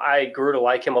 I grew to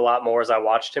like him a lot more as I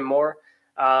watched him more.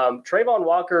 Travon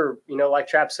Walker, like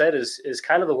Trap said, is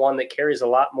kind of the one that carries a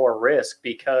lot more risk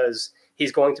because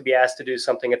he's going to be asked to do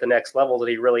something at the next level that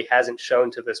he really hasn't shown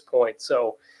to this point.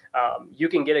 So you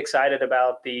can get excited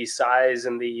about the size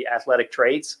and the athletic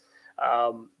traits,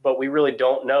 but we really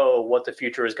don't know what the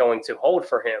future is going to hold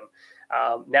for him.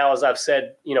 Now, as I've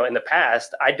said, in the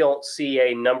past, I don't see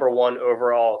a number one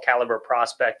overall caliber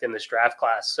prospect in this draft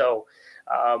class. So,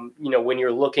 when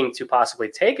you're looking to possibly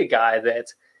take a guy that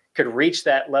could reach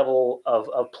that level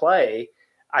of play,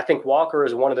 I think Walker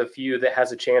is one of the few that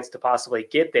has a chance to possibly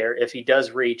get there if he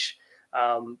does reach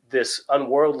this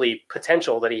unworldly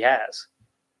potential that he has.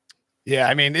 Yeah,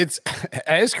 I mean, it's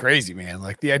crazy, man.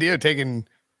 Like the idea of taking,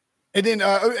 and then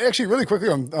actually really quickly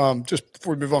on just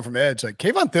before we move on from edge, like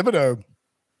Kayvon Thibodeau,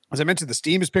 as I mentioned, the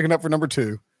steam is picking up for number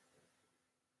 2.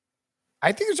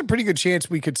 I think there's a pretty good chance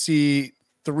we could see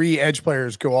 3 edge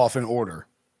players go off in order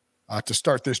to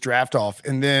start this draft off.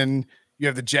 And then you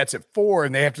have the Jets at 4,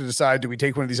 and they have to decide, do we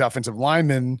take one of these offensive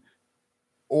linemen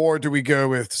or do we go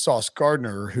with Sauce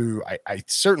Gardner, who I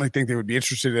certainly think they would be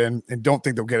interested in and don't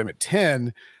think they'll get him at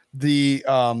 10. The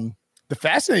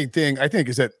fascinating thing, I think,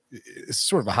 is that it's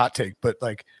sort of a hot take, but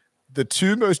like the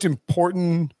 2 most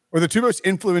important or the 2 most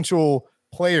influential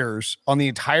players on the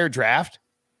entire draft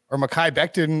are Mekhi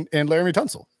Becton and Laramie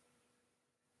Tunsil,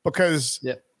 because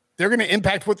they're going to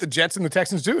impact what the Jets and the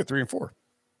Texans do at 3 and 4.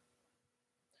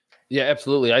 Yeah,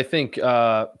 absolutely. I think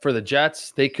for the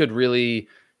Jets, they could really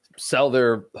sell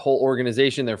their whole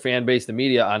organization, their fan base, the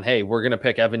media on, hey, we're going to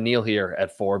pick Evan Neal here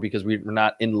at 4 because we're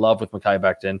not in love with Mekhi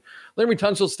Becton. Laramie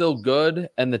Tunsil's still good,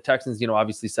 and the Texans,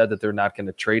 obviously said that they're not going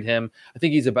to trade him. I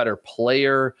think he's a better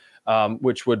player,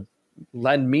 which would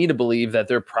lend me to believe that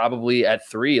they're probably at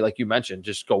 3, like you mentioned,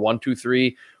 just go 1, 2,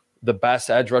 3. The best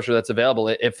edge rusher that's available,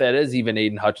 if that is even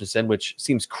Aiden Hutchinson, which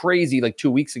seems crazy like 2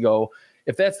 weeks ago.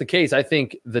 If that's the case, I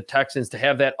think the Texans, to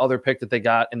have that other pick that they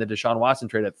got in the Deshaun Watson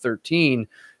trade at 13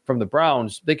 from the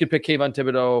Browns, they could pick Kayvon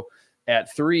Thibodeau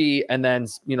at 3 and then,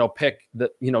 pick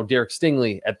Derek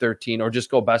Stingley at 13 or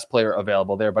just go best player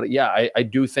available there. But yeah, I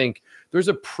do think there's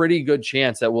a pretty good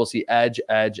chance that we'll see edge,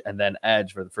 and then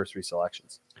edge for the first 3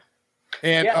 selections.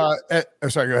 And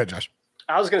sorry, go ahead, Josh.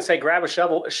 I was going to say grab a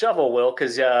shovel, Will,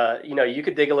 because you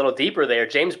could dig a little deeper there.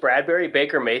 James Bradbury,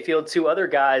 Baker Mayfield, 2 other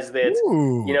guys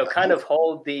that kind of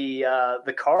hold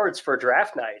the cards for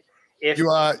draft night. If you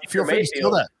feel free to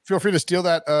steal that. Feel free to steal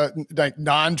that. Like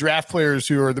non-draft players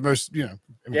who are the most,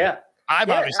 I'm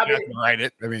obviously not going to write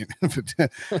it. I mean,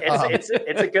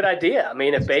 it's a good idea. I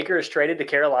mean, if Baker is traded to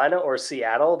Carolina or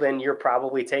Seattle, then you're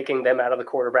probably taking them out of the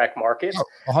quarterback market.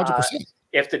 100%.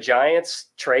 If the Giants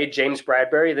trade James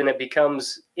Bradbury, then it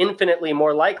becomes infinitely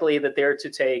more likely that they're to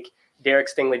take Derek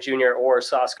Stingley Jr. or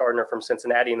Sauce Gardner from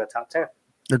Cincinnati in the top 10.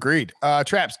 Agreed.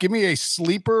 Traps, give me a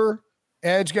sleeper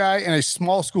edge guy and a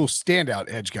small school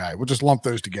standout edge guy. We'll just lump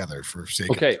those together for sake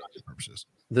of purposes.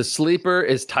 The sleeper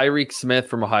is Tyreek Smith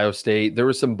from Ohio State. There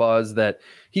was some buzz that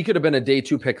he could have been a day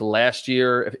 2 pick last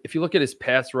year. If you look at his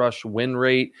pass rush win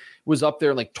rate, it was up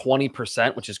there like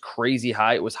 20%, which is crazy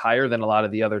high. It was higher than a lot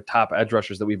of the other top edge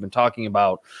rushers that we've been talking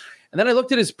about. And then I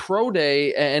looked at his pro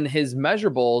day, and his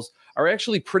measurables are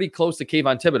actually pretty close to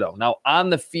Kayvon Thibodeau. Now,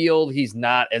 on the field, he's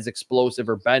not as explosive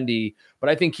or bendy, but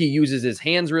I think he uses his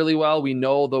hands really well. We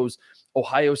know those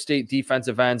Ohio State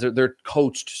defensive ends, they're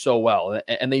coached so well,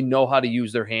 and they know how to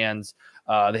use their hands.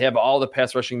 They have all the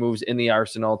pass rushing moves in the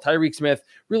arsenal. Tyreek Smith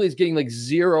really is getting like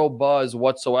 0 buzz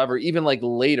whatsoever, even like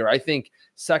later. I think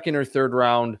 2nd or 3rd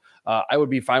round, I would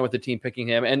be fine with the team picking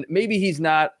him. And maybe he's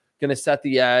not going to set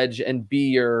the edge and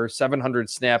be your 700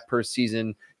 snap per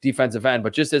season defensive end,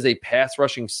 but just as a pass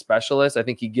rushing specialist, I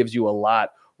think he gives you a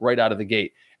lot right out of the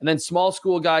gate. And then small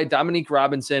school guy, Dominique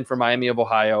Robinson from Miami of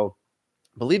Ohio.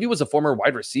 I believe he was a former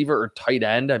wide receiver or tight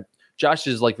end. Josh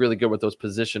is like really good with those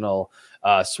positional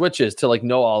switches to like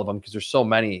know all of them because there's so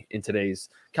many in today's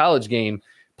college game.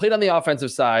 played on the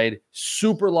offensive side,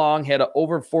 super long, had an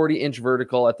over 40-inch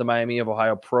vertical at the Miami of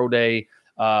Ohio Pro Day,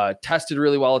 tested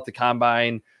really well at the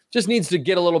combine, just needs to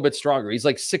get a little bit stronger. He's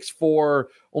like 6'4",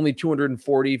 only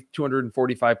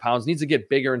 245 pounds, needs to get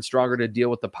bigger and stronger to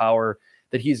deal with the power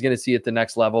that he's going to see at the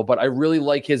next level. But I really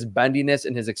like his bendiness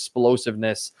and his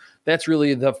explosiveness. That's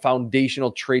really the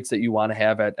foundational traits that you want to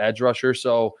have at edge rusher.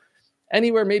 So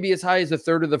anywhere maybe as high as the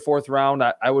third or the fourth round,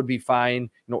 I would be fine.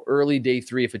 Early day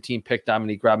 3 if a team picked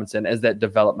Dominique Robinson as that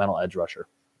developmental edge rusher.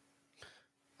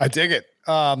 I dig it.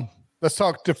 Let's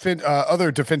talk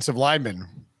other defensive linemen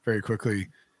very quickly.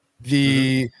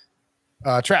 The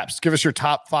Traps, give us your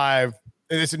top 5.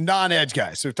 It's a non-edge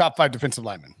guy, so top 5 defensive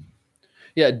linemen.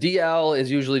 Yeah, DL is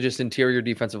usually just interior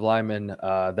defensive linemen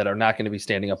that are not going to be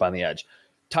standing up on the edge.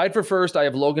 Tied for first, I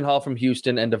have Logan Hall from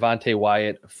Houston and Devontae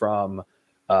Wyatt from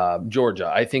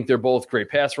Georgia. I think they're both great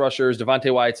pass rushers.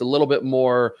 Devontae Wyatt's a little bit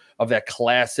more of that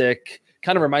classic,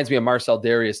 kind of reminds me of Marcel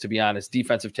Darius, to be honest,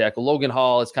 defensive tackle. Logan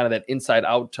Hall is kind of that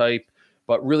inside-out type,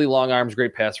 but really long arms,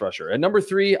 great pass rusher. At number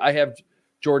 3, I have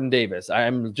Jordan Davis.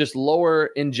 I'm just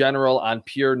lower in general on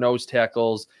pure nose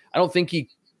tackles. I don't think he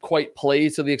quite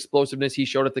plays to the explosiveness he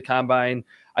showed at the combine.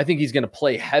 I think he's going to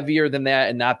play heavier than that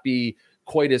and not be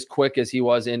quite as quick as he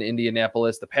was in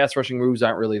Indianapolis. The pass rushing moves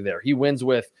aren't really there. He wins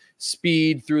with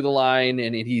speed through the line,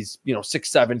 and he's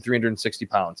 6'7", 360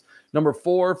 pounds. Number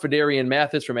 4, Fedarian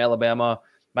Mathis from Alabama.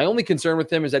 My only concern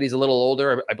with him is that he's a little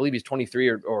older. I believe he's 23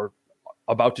 or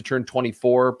about to turn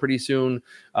 24 pretty soon.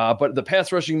 But the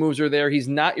pass rushing moves are there. He's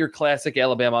not your classic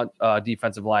Alabama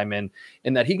defensive lineman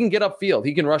in that he can get upfield.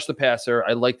 He can rush the passer.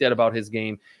 I like that about his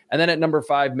game. And then at number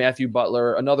 5, Matthew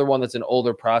Butler, another one that's an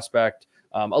older prospect,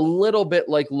 a little bit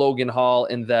like Logan Hall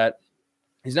in that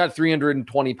he's not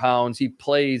 320 pounds. He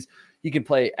can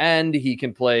play end. He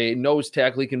can play nose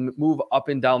tackle. He can move up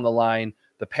and down the line.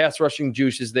 The pass rushing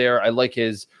juice is there. I like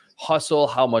his hustle,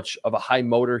 how much of a high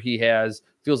motor he has.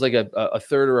 Feels like a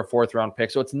third or a fourth round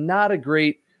pick. So it's not a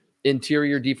great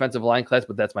interior defensive line class,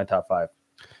 but that's my top 5.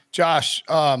 Josh,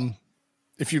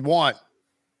 if you want,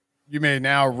 you may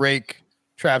now rake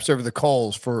Traps over the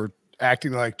coals for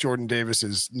acting like Jordan Davis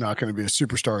is not going to be a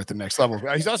superstar at the next level.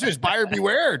 He's also his buyer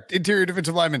beware interior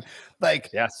defensive lineman.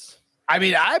 Yes. I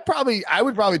mean, I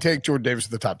would probably take Jordan Davis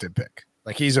with the top 10 pick.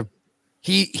 He's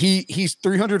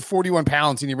 341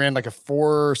 pounds and he ran like a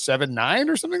 4.79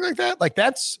 or something like that.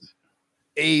 That's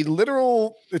a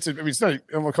literal, it's not, I'm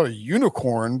going to call it a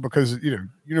unicorn because,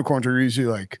 unicorns are usually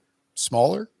like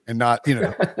smaller and not,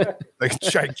 like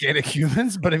gigantic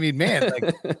humans. But I mean, man,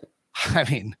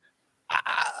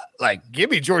 give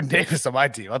me Jordan Davis on my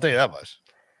team. I'll tell you that much.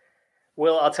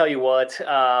 Will, I'll tell you what,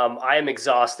 I am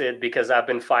exhausted because I've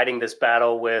been fighting this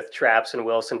battle with Traps and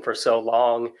Wilson for so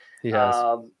long. Yes.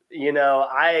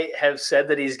 I have said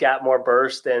that he's got more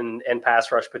burst and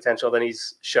pass rush potential than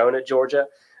he's shown at Georgia.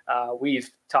 We've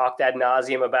talked ad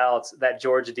nauseum about that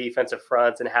Georgia defensive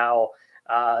front and how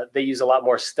they use a lot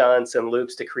more stunts and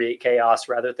loops to create chaos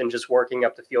rather than just working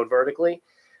up the field vertically.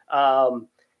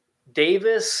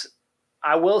 Davis,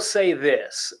 I will say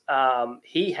this.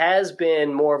 He has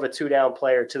been more of a 2-down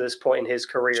player to this point in his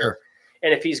career. Sure.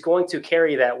 And if he's going to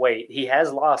carry that weight, he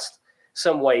has lost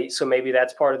some weight. So maybe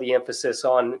that's part of the emphasis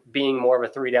on being more of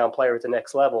a 3-down player at the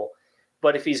next level.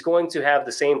 But if he's going to have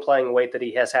the same playing weight that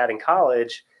he has had in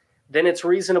college, then it's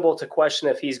reasonable to question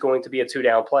if he's going to be a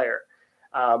 2-down player.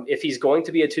 If he's going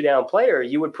to be a 2-down player,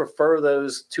 you would prefer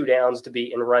those 2 downs to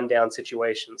be in rundown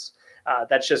situations.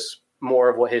 That's just more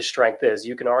of what his strength is.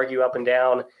 You can argue up and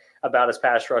down about his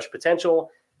pass rush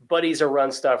potential, but he's a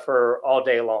run stuffer all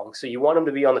day long. So you want him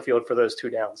to be on the field for those 2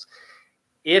 downs.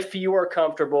 If you are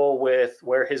comfortable with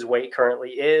where his weight currently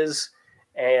is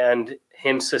and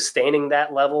him sustaining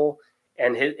that level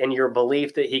and your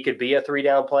belief that he could be a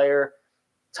 3-down player,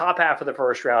 top half of the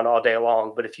first round all day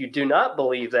long. But if you do not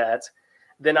believe that,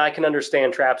 then I can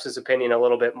understand Traps' opinion a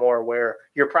little bit more, where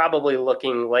you're probably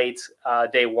looking late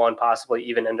day 1, possibly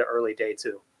even into early day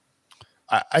 2.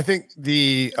 I think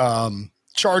the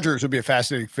Chargers would be a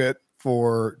fascinating fit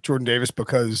for Jordan Davis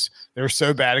because they were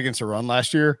so bad against the run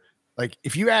last year.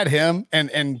 If you add him,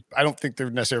 and I don't think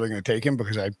they're necessarily going to take him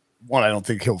because I don't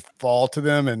think he'll fall to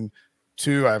them. And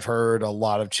 2, I've heard a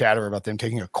lot of chatter about them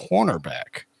taking a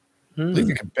cornerback. I believe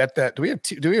you can bet that. Do we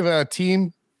have a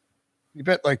team? You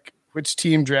bet which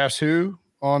team drafts who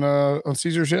on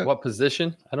Caesars yet? What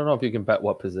position? I don't know if you can bet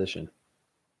what position.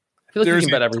 I feel like you can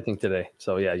bet everything today.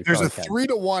 So yeah, there's a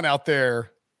 3-1 out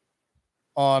there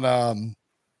on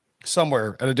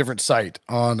somewhere at a different site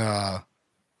on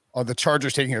the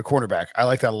Chargers taking a cornerback. I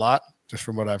like that a lot, just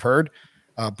from what I've heard.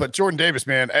 But Jordan Davis,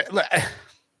 man,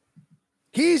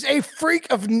 he's a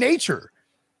freak of nature.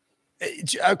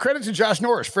 credit to Josh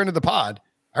Norris, friend of the pod.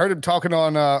 I heard him talking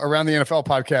on Around the NFL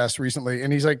podcast recently,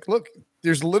 and he's like, look,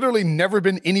 there's literally never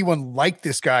been anyone like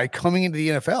this guy coming into the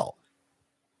NFL.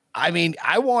 I mean,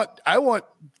 I want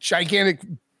gigantic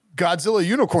Godzilla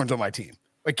unicorns on my team.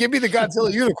 Like, give me the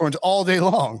Godzilla unicorns all day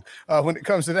long when it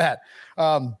comes to that.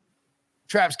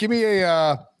 Traps, give me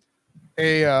a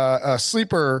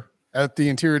sleeper at the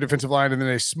interior defensive line and then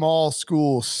a small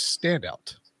school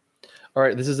standout. All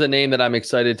right, this is a name that I'm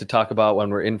excited to talk about when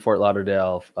we're in Fort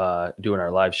Lauderdale doing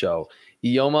our live show.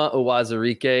 Ioma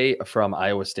Uwazurike from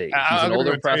Iowa State. He's an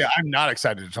older I'm not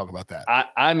excited to talk about that.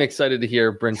 I'm excited to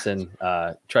hear Brinson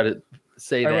try to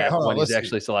say that when he's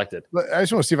actually selected. I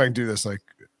just want to see if I can do this. Like,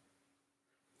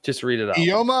 just read it out.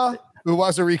 Ioma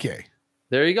Uwazurike.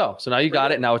 There you go. So now you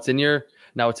got it. Now it's in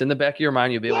the back of your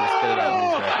mind. You'll be able to spit it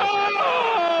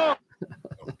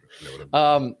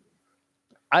out.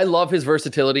 I love his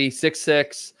versatility.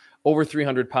 6'6", over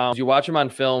 300 pounds. You watch him on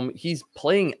film, he's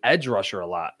playing edge rusher a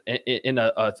lot in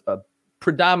a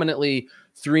predominantly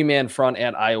three-man front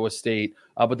at Iowa State.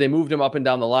 But they moved him up and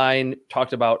down the line,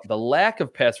 talked about the lack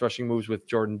of pass rushing moves with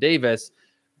Jordan Davis.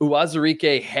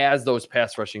 Uwazurike has those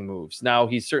pass rushing moves. Now,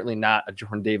 he's certainly not a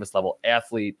Jordan Davis level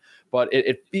athlete, but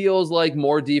it feels like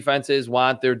more defenses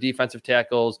want their defensive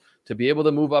tackles to be able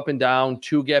to move up and down,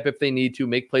 two gap if they need to,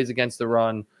 make plays against the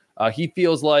run. He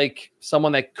feels like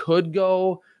someone that could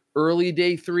go early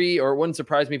day 3, or it wouldn't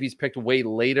surprise me if he's picked way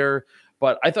later.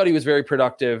 But I thought he was very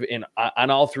productive on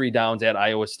all 3 downs at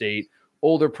Iowa State.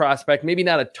 Older prospect, maybe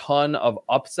not a ton of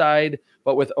upside,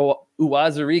 but with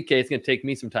Uwazurike, it's going to take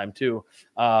me some time too.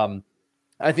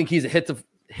 I think he's a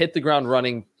hit the ground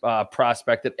running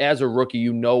prospect that as a rookie,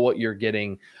 you know what you're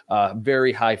getting.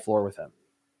 Very high floor with him.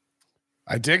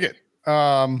 I dig it.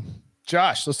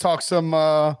 Josh, let's talk some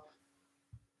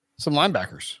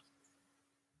linebackers.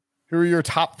 Who are your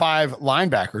top 5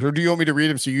 linebackers? Or do you want me to read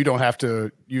them so you don't have to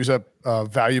use up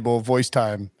valuable voice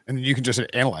time and then you can just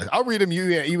analyze? I'll read them.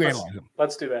 You analyze them.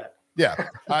 Let's do that. Yeah.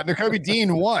 Nakobe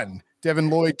Dean 1, Devin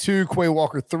Lloyd 2, Quay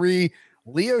Walker 3,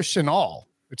 Leo Chenal,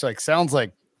 which sounds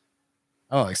like,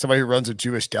 I don't know, like somebody who runs a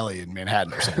Jewish deli in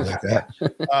Manhattan or something like that.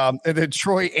 And then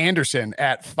Troy Anderson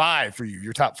at 5 for you,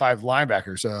 your top 5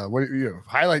 linebackers.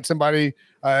 Highlight somebody,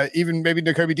 even maybe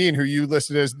Nakobe Dean, who you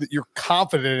listed as you're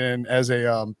confident in as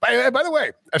a. By the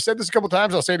way, I've said this a couple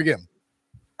times. I'll say it again.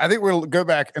 I think we'll go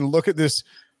back and look at this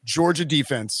Georgia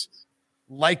defense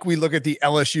like we look at the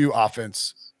LSU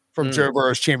offense from Joe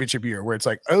Burrow's championship year, where it's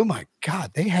like, oh my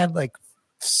God, they had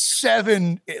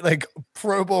 7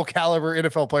 Pro Bowl caliber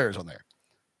NFL players on there,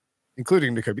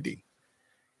 including Nakobe Dean.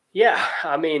 Yeah,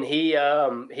 I mean, he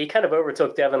kind of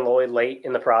overtook Devin Lloyd late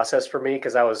in the process for me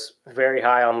because I was very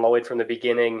high on Lloyd from the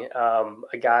beginning.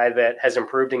 A guy that has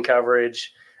improved in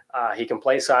coverage. He can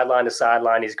play sideline to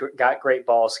sideline. He's got great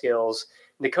ball skills.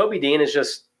 Nakobe Dean is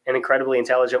just an incredibly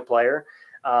intelligent player.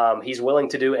 He's willing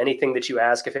to do anything that you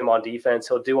ask of him on defense.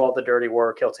 He'll do all the dirty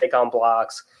work. He'll take on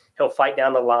blocks. He'll fight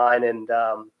down the line and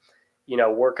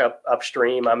work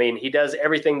upstream. I mean, he does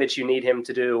everything that you need him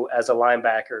to do as a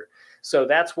linebacker. So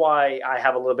that's why I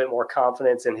have a little bit more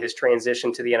confidence in his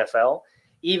transition to the NFL,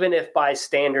 even if by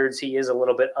standards he is a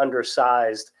little bit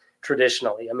undersized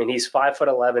traditionally. I mean, he's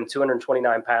 5'11",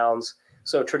 229 pounds,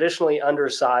 so traditionally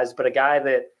undersized, but a guy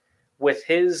that with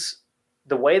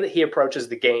the way that he approaches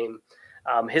the game,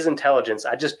 his intelligence,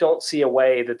 I just don't see a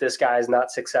way that this guy is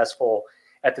not successful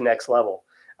at the next level.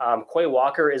 Quay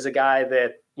Walker is a guy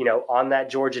that, on that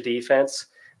Georgia defense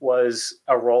was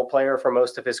a role player for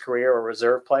most of his career, a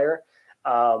reserve player.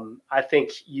 I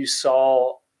think you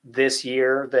saw this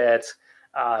year that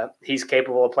he's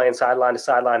capable of playing sideline to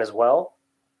sideline as well.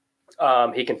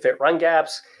 He can fit run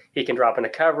gaps. He can drop into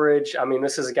coverage. I mean,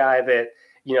 this is a guy that,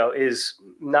 is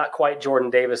not quite Jordan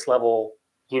Davis level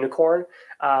unicorn,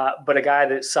 but a guy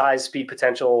that size, speed,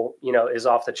 potential, is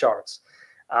off the charts.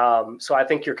 So I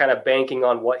think you're kind of banking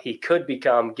on what he could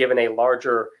become given a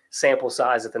larger sample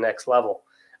size at the next level.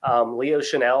 Leo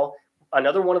Chenal,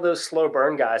 another one of those slow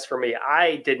burn guys for me.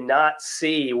 I did not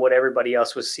see what everybody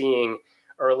else was seeing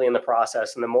early in the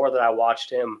process. And the more that I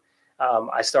watched him,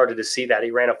 I started to see that.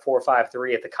 He ran a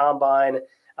 4.53 at the combine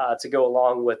to go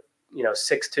along with,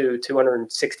 6'2",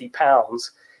 260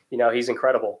 pounds. He's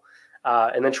incredible.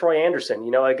 And then Troy Anderson,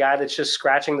 a guy that's just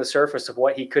scratching the surface of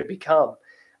what he could become.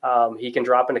 He can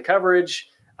drop into coverage,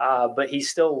 but he's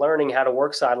still learning how to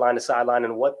work sideline to sideline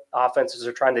and what offenses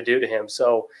are trying to do to him.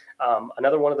 So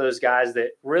another one of those guys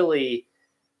that really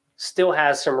still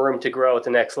has some room to grow at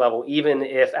the next level, even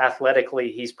if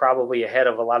athletically he's probably ahead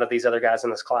of a lot of these other guys in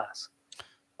this class.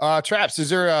 Traps, is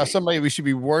there somebody we should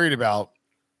be worried about,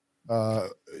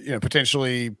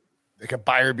 potentially like a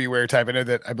buyer beware type. I know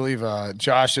that I believe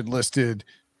Josh had listed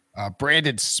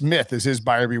Brandon Smith as his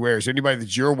buyer beware. Is there anybody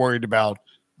that you're worried about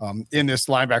in this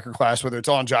linebacker class, whether it's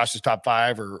on Josh's top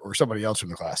 5 or somebody else from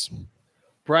the class?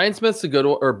 Brandon Smith's a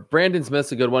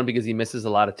good one because he misses a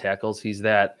lot of tackles. He's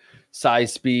that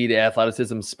size, speed,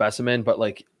 athleticism specimen, but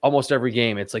like almost every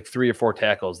game, it's like 3 or 4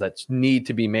 tackles that need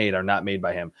to be made are not made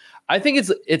by him. I think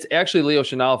it's actually Leo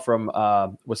Chenal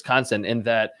from Wisconsin, in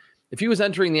that if he was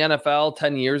entering the NFL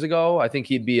 10 years ago, I think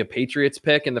he'd be a Patriots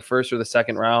pick in the first or the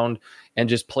second round and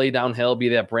just play downhill, be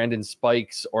that Brandon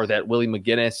Spikes or that Willie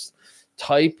McGinnis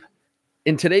type.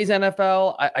 In today's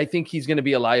NFL, I think he's going to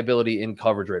be a liability in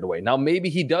coverage right away. Now, maybe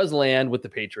he does land with the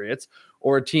Patriots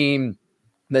or a team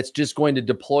that's just going to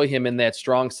deploy him in that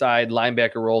strong side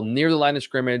linebacker role near the line of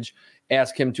scrimmage,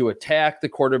 ask him to attack the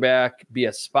quarterback, be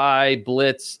a spy,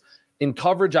 blitz. In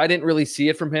coverage, I didn't really see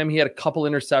it from him. He had a couple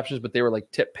interceptions, but they were like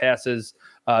tip passes.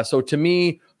 So to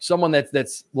me, someone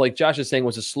that's like Josh is saying,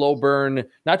 was a slow burn,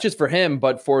 not just for him,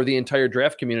 but for the entire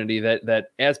draft community,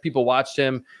 that as people watched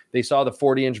him, they saw the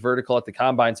 40-inch vertical at the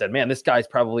combine and said, man, this guy's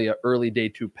probably an early day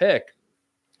 2 pick.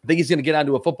 I think he's going to get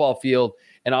onto a football field,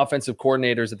 and offensive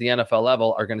coordinators at the NFL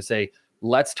level are going to say,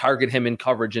 let's target him in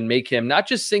coverage and make him not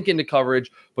just sink into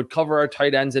coverage, but cover our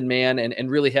tight ends and man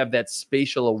and really have that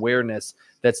spatial awareness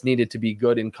that's needed to be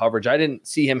good in coverage. I didn't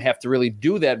see him have to really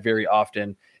do that very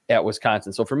often at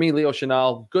Wisconsin. So for me, Leo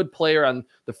Chenal, good player on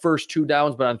the first 2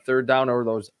 downs, but on third down or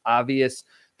those obvious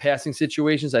passing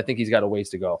situations, I think he's got a ways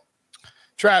to go.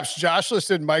 Traps, Josh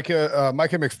listed Micah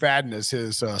McFadden as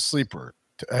his sleeper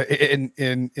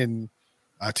to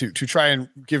try and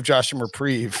give Josh a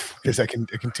reprieve, because I can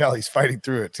tell he's fighting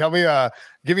through it. Tell me,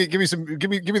 give me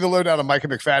the lowdown on Micah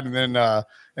McFadden, and then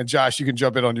and Josh, you can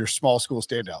jump in on your small school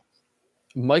standout.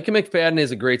 Micah McFadden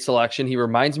is a great selection. He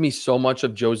reminds me so much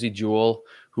of Josie Jewell,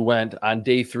 who went on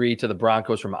day 3 to the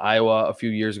Broncos from Iowa a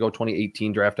few years ago,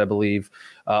 2018 draft, I believe.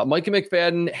 Micah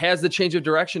McFadden has the change of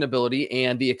direction ability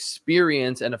and the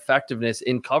experience and effectiveness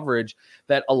in coverage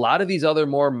that a lot of these other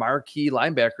more marquee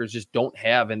linebackers just don't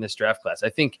have in this draft class. I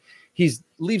think he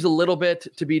leaves a little bit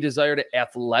to be desired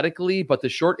athletically, but the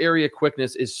short area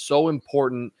quickness is so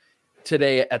important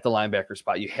today at the linebacker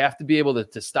spot. You have to be able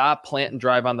to stop, plant, and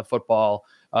drive on the football.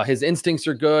 His instincts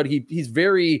are good. He's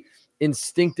very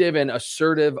instinctive and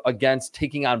assertive against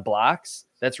taking on blocks.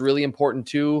 That's really important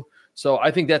too. So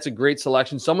I think that's a great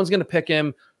selection. Someone's going to pick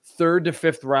him 3rd to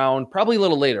 5th round, probably a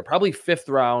little later, probably 5th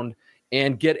round,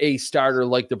 and get a starter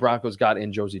like the Broncos got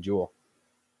in Josie Jewell.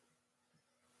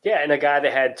 Yeah, and a guy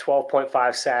that had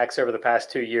 12.5 sacks over the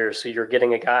past 2 years. So you're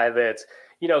getting a guy that's,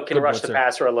 can Good rush blitzer. the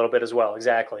passer a little bit as well.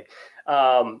 Exactly.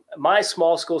 My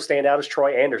small school standout is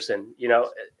Troy Anderson.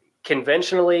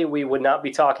 Conventionally, we would not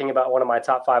be talking about one of my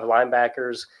top 5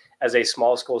 linebackers as a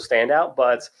small school standout,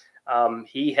 but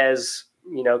he has,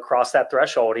 crossed that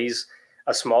threshold. He's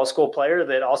a small school player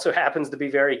that also happens to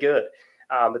be very good.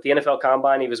 At the NFL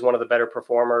Combine, he was one of the better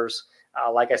performers.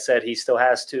 Like I said, he still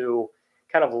has to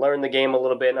kind of learn the game a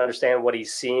little bit and understand what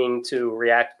he's seeing to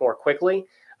react more quickly.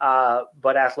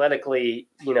 But athletically,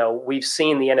 we've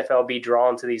seen the NFL be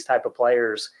drawn to these type of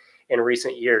players in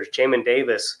recent years. Jamin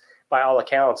Davis, by all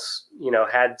accounts,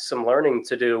 had some learning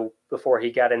to do before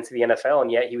he got into the NFL,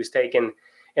 and yet he was taken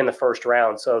in the 1st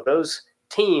round. So those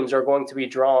teams are going to be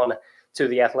drawn to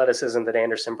the athleticism that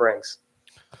Anderson brings.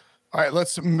 All right,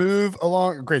 let's move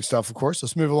along. Great stuff, of course.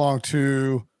 Let's move along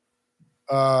to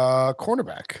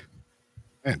cornerback.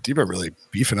 Man, Debo really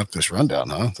beefing up this rundown,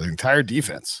 huh? The entire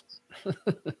defense.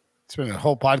 It's been a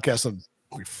whole podcast of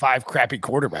 5 crappy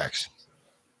quarterbacks.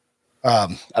 I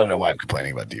don't know why I'm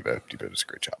complaining about Debo. Debo does a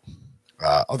great job.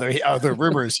 Although the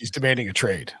rumor is he's demanding a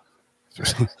trade.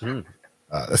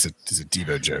 That's a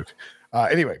Debo joke.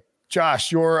 Anyway,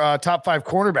 Josh, your top 5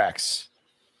 cornerbacks.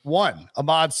 1,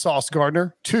 Ahmad Sauce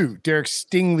Gardner. 2, Derek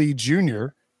Stingley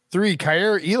Jr. 3,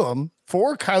 Kyer Elam.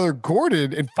 4, Kyler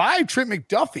Gordon. And 5, Trent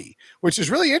McDuffie, which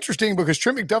is really interesting because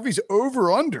Trent McDuffie's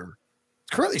over-under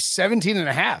currently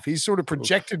 17.5. He's sort of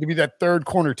projected to be that 3rd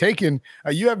corner taken.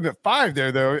 You have him at 5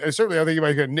 there, though. And certainly, I think you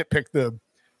might going to nitpick the,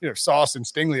 Sauce and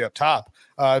Stingley up top.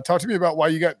 Talk to me about why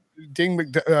you got Ding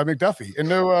McDuffie and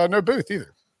no Booth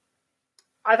either.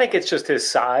 I think it's just his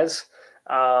size.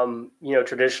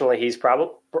 Traditionally he's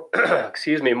probably,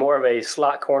 more of a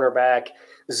slot cornerback,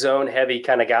 zone heavy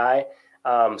kind of guy.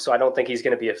 So I don't think he's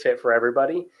going to be a fit for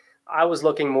everybody. I was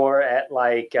looking more at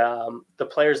the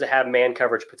players that have man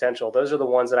coverage potential. Those are the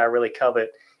ones that I really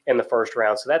covet in the 1st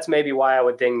round. So that's maybe why I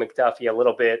would ding McDuffie a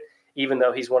little bit, even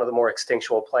though he's one of the more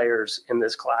instinctual players in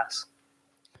this class.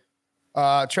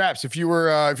 Traps, if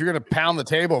you're going to pound the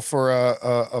table for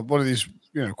one of these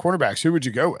cornerbacks, who would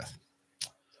you go with?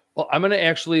 Well, I'm going to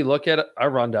actually look at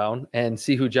our rundown and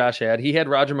see who Josh had. He had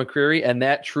Roger McCreary, and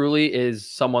that truly is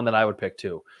someone that I would pick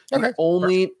too. Okay.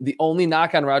 The only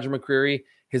knock on Roger McCreary,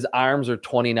 his arms are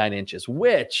 29 inches,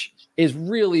 which is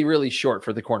really, really short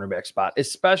for the cornerback spot,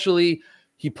 especially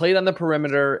he played on the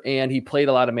perimeter and he played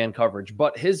a lot of man coverage.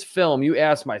 But his film, you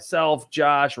ask myself,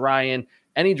 Josh, Ryan,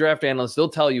 any draft analyst, they'll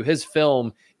tell you his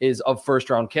film is of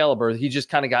first-round caliber. He just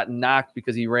kind of got knocked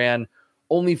because he ran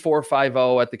only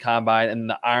 4.50 at the combine, and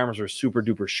the arms are super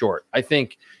duper short. I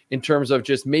think in terms of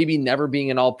just maybe never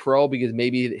being an all-pro because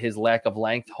maybe his lack of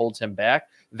length holds him back,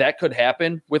 that could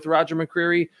happen with Roger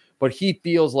McCreary, but he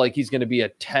feels like he's going to be a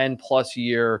 10-plus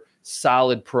year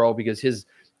solid pro because his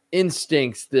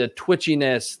instincts, the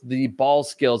twitchiness, the ball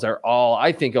skills are all,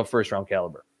 I think, of first-round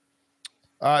caliber.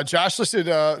 Josh,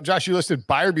 you listed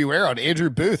buyer beware on Andrew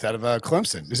Booth out of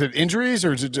Clemson. Is it injuries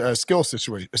or is it a skill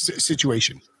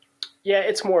situation? Yeah,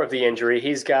 it's more of the injury.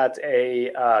 He's got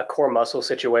a core muscle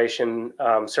situation,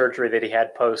 surgery that he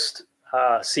had post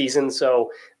season.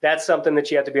 So that's something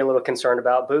that you have to be a little concerned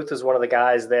about. Booth is one of the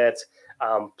guys that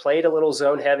played a little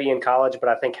zone heavy in college, but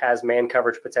I think has man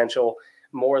coverage potential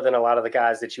more than a lot of the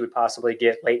guys that you would possibly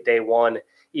get late day one,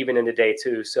 even into day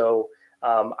two. So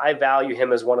I value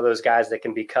him as one of those guys that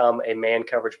can become a man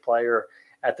coverage player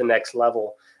at the next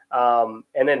level.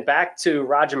 And then back to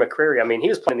Roger McCreary. I mean, he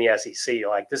was playing the SEC.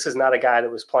 Like, this is not a guy that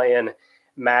was playing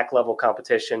MAC level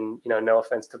competition, no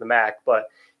offense to the MAC, but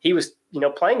he was,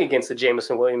 playing against the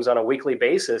Jameson Williams on a weekly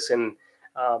basis and,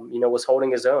 was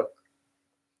holding his own.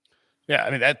 Yeah.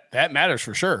 I mean, that matters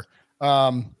for sure.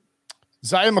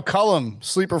 Zion McCollum,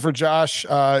 sleeper for Josh.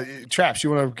 Traps,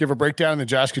 you want to give a breakdown and then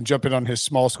Josh can jump in on his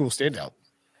small school standout?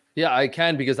 Yeah, I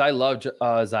can because I love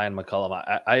Zion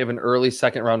McCollum. I have an early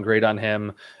second-round grade on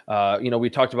him. We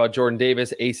talked about Jordan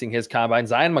Davis acing his combine.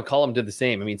 Zion McCollum did the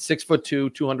same. I mean,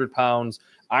 6'2", 200 pounds.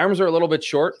 Arms are a little bit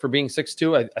short for being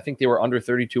 6'2". I think they were under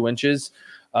 32 inches.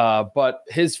 But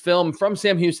his film from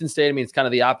Sam Houston State, I mean, it's kind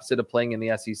of the opposite of playing in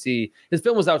the SEC. His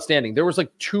film was outstanding. There was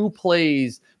like 2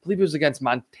 plays, I believe it was against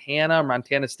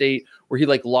Montana State, where he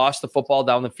lost the football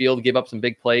down the field, gave up some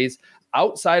big plays.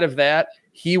 Outside of that,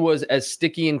 he was as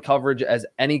sticky in coverage as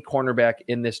any cornerback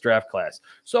in this draft class.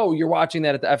 So you're watching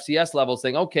that at the FCS level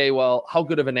saying, okay, well, how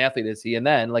good of an athlete is he? And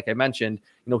then, like I mentioned,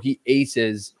 he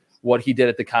aces what he did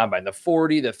at the combine, the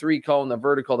 40, the 3-cone, the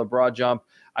vertical, the broad jump.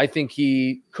 I think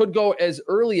he could go as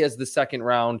early as the second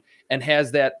round and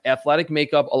has that athletic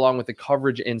makeup along with the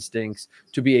coverage instincts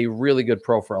to be a really good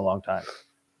pro for a long time.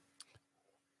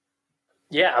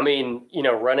 Yeah, I mean,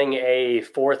 running a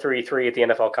 4.33 at the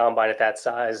NFL Combine at that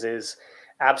size is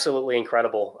absolutely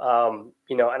incredible.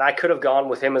 And I could have gone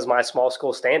with him as my small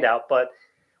school standout, but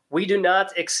we do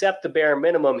not accept the bare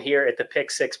minimum here at the Pick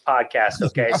Six podcast.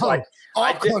 Okay, so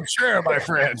my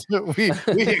friend, we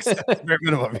accept the bare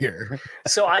minimum here.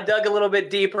 So I dug a little bit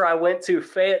deeper. I went to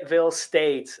Fayetteville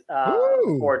State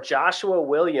for Joshua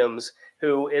Williams,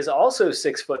 who is also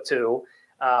 6'2",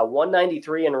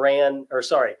 193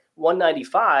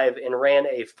 195 and ran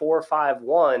a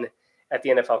 4.51 at the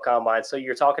NFL Combine. So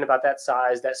you're talking about that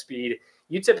size, that speed.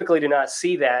 You typically do not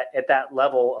see that at that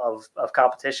level of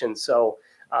competition. So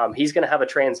he's going to have a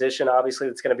transition, obviously,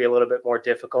 that's going to be a little bit more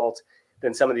difficult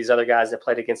than some of these other guys that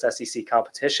played against SEC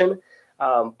competition.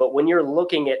 But when you're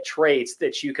looking at traits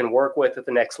that you can work with at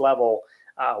the next level,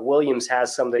 Williams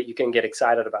has some that you can get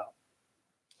excited about.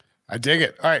 I dig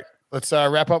it. All right, let's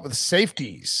wrap up with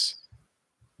safeties.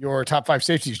 Your top 5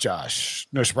 safeties, Josh.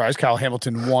 No surprise. Kyle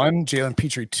Hamilton 1, Jalen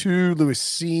Petrie 2, Lewis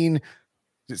Cine.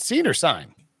 Is it Cine or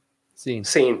Sign? Scene.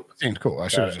 Cool. I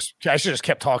should have just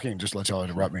kept talking and just let y'all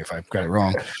interrupt me if I got it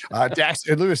wrong.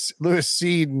 Lewis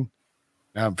Cine.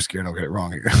 I'm scared I'll get it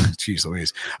wrong here. Jeez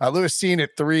Louise. Lewis Cine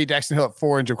at 3, Daxton Hill at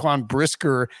 4, and Jaquan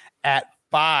Brisker at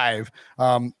 5.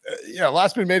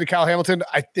 Lot's been made to Kyle Hamilton.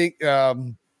 I think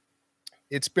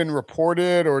it's been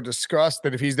reported or discussed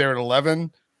that if he's there at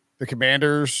 11, the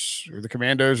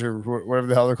Commandos or whatever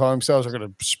the hell they're calling themselves are going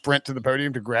to sprint to the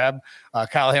podium to grab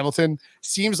Kyle Hamilton.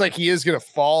 Seems like he is going to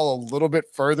fall a little bit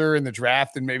further in the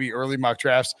draft than maybe early mock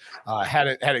drafts had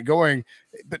it going.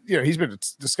 But he's been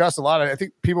discussed a lot. I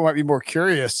think people might be more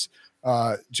curious,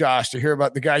 Josh, to hear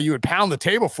about the guy you would pound the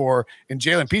table for in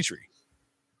Jalen Petrie.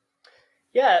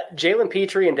 Yeah, Jalen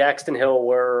Petrie and Daxton Hill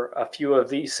were a few of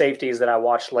the safeties that I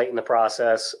watched late in the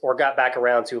process or got back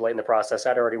around to late in the process.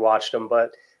 I'd already watched them,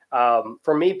 but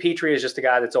for me, Petrie is just a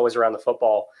guy that's always around the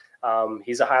football.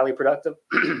 He's a highly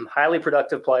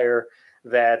productive player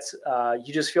that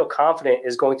you just feel confident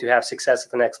is going to have success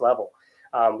at the next level.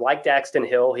 Like Daxton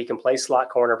Hill, he can play slot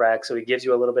cornerback, so he gives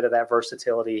you a little bit of that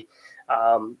versatility.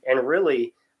 And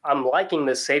really, I'm liking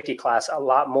this safety class a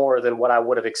lot more than what I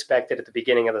would have expected at the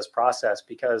beginning of this process,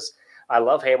 because I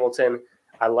love Hamilton,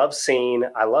 I love Scene,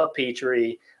 I love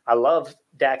Petrie, I love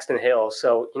Daxton Hill.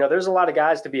 So, there's a lot of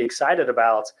guys to be excited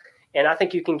about, and I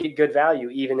think you can get good value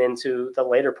even into the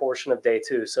later portion of day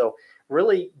 2. So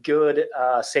really good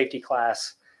safety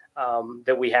class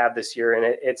that we have this year,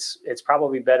 and it's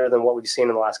probably better than what we've seen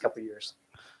in the last couple of years.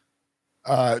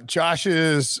 Josh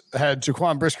had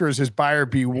Jaquan Brisker as his buyer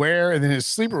beware, and then his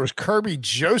sleeper was Kirby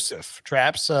Joseph.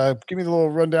 Traps, give me the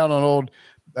little rundown on old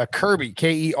Kirby,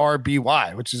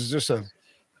 Kerby, which is just an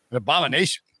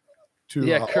abomination to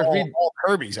Kirby, all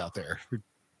Kirbys out there.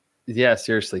 Yeah,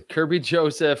 seriously. Kirby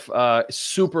Joseph,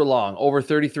 super long, over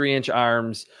 33-inch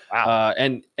arms. Wow.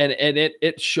 And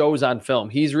it shows on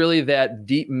film. He's really that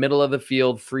deep middle of the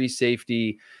field free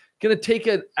safety. Going to take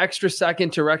an extra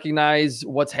second to recognize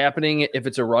what's happening, if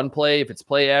it's a run play, if it's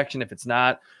play action, if it's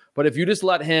not. But if you just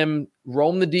let him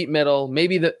roam the deep middle,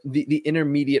 maybe the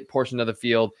intermediate portion of the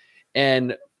field,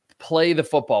 and play the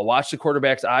football, watch the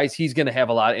quarterback's eyes, he's going to have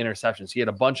a lot of interceptions. He had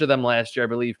a bunch of them last year, I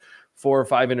believe, 4 or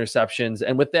 5 interceptions.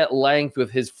 And with that length,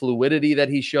 with his fluidity that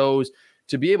he shows,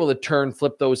 to be able to turn,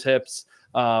 flip those hips,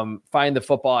 find the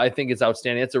football, I think is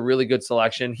outstanding. It's a really good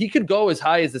selection. He could go as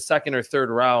high as the 2nd or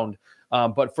 3rd round.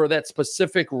 But for that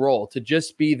specific role, to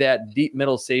just be that deep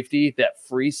middle safety, that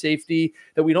free safety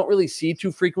that we don't really see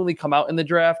too frequently come out in the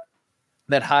draft,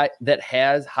 that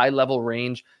has high level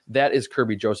range, that is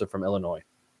Kirby Joseph from Illinois.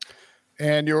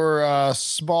 And your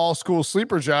small school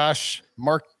sleeper, Josh,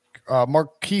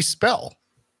 Marquise Bell.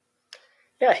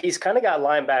 Yeah, he's kind of got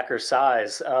linebacker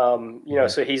size.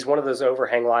 So he's one of those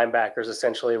overhang linebackers,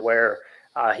 essentially, where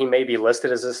he may be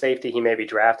listed as a safety, he may be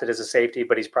drafted as a safety,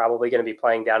 but he's probably going to be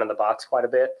playing down in the box quite a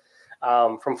bit.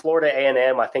 From Florida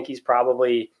A&M, I think he's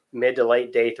probably mid to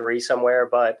late day 3 somewhere.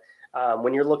 But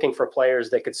when you're looking for players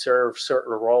that could serve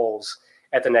certain roles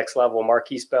at the next level,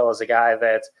 Marquise Bell is a guy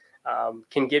that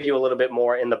can give you a little bit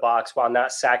more in the box while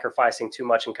not sacrificing too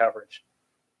much in coverage.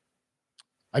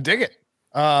 I dig it.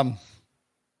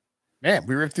 Man,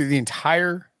 we ripped through the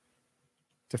entire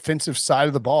defensive side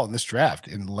of the ball in this draft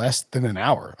in less than an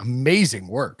hour. Amazing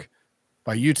work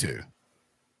by you two.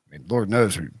 I mean, Lord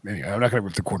knows, I'm not going to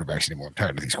rip the quarterbacks anymore. I'm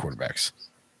tired of these quarterbacks.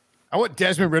 I want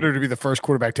Desmond Ridder to be the first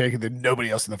quarterback taken, then nobody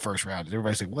else in the first round. And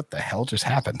everybody's like, what the hell just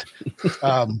happened?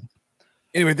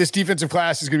 Anyway, this defensive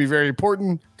class is going to be very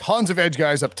important. Tons of edge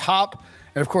guys up top.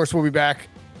 And, of course, we'll be back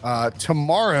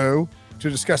tomorrow to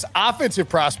discuss offensive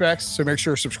prospects. So make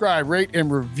sure to subscribe, rate,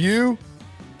 and review.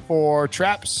 For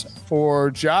Traps,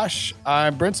 for Josh,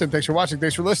 I'm Brinson. Thanks for watching.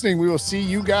 Thanks for listening. We will see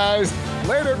you guys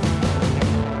later.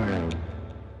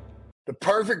 The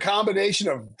perfect combination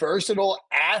of versatile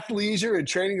athleisure and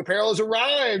training apparel has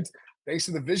arrived. Thanks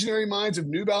to the visionary minds of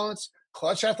New Balance,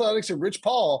 Clutch Athletics, and Rich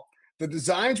Paul, the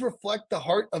designs reflect the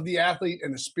heart of the athlete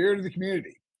and the spirit of the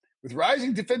community. With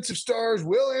rising defensive stars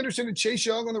Will Anderson and Chase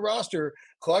Young on the roster,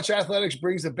 Clutch Athletics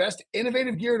brings the best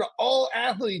innovative gear to all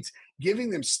athletes,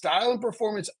 giving them style and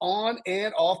performance on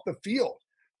and off the field.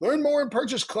 Learn more and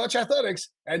purchase Clutch Athletics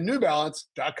at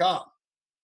NewBalance.com.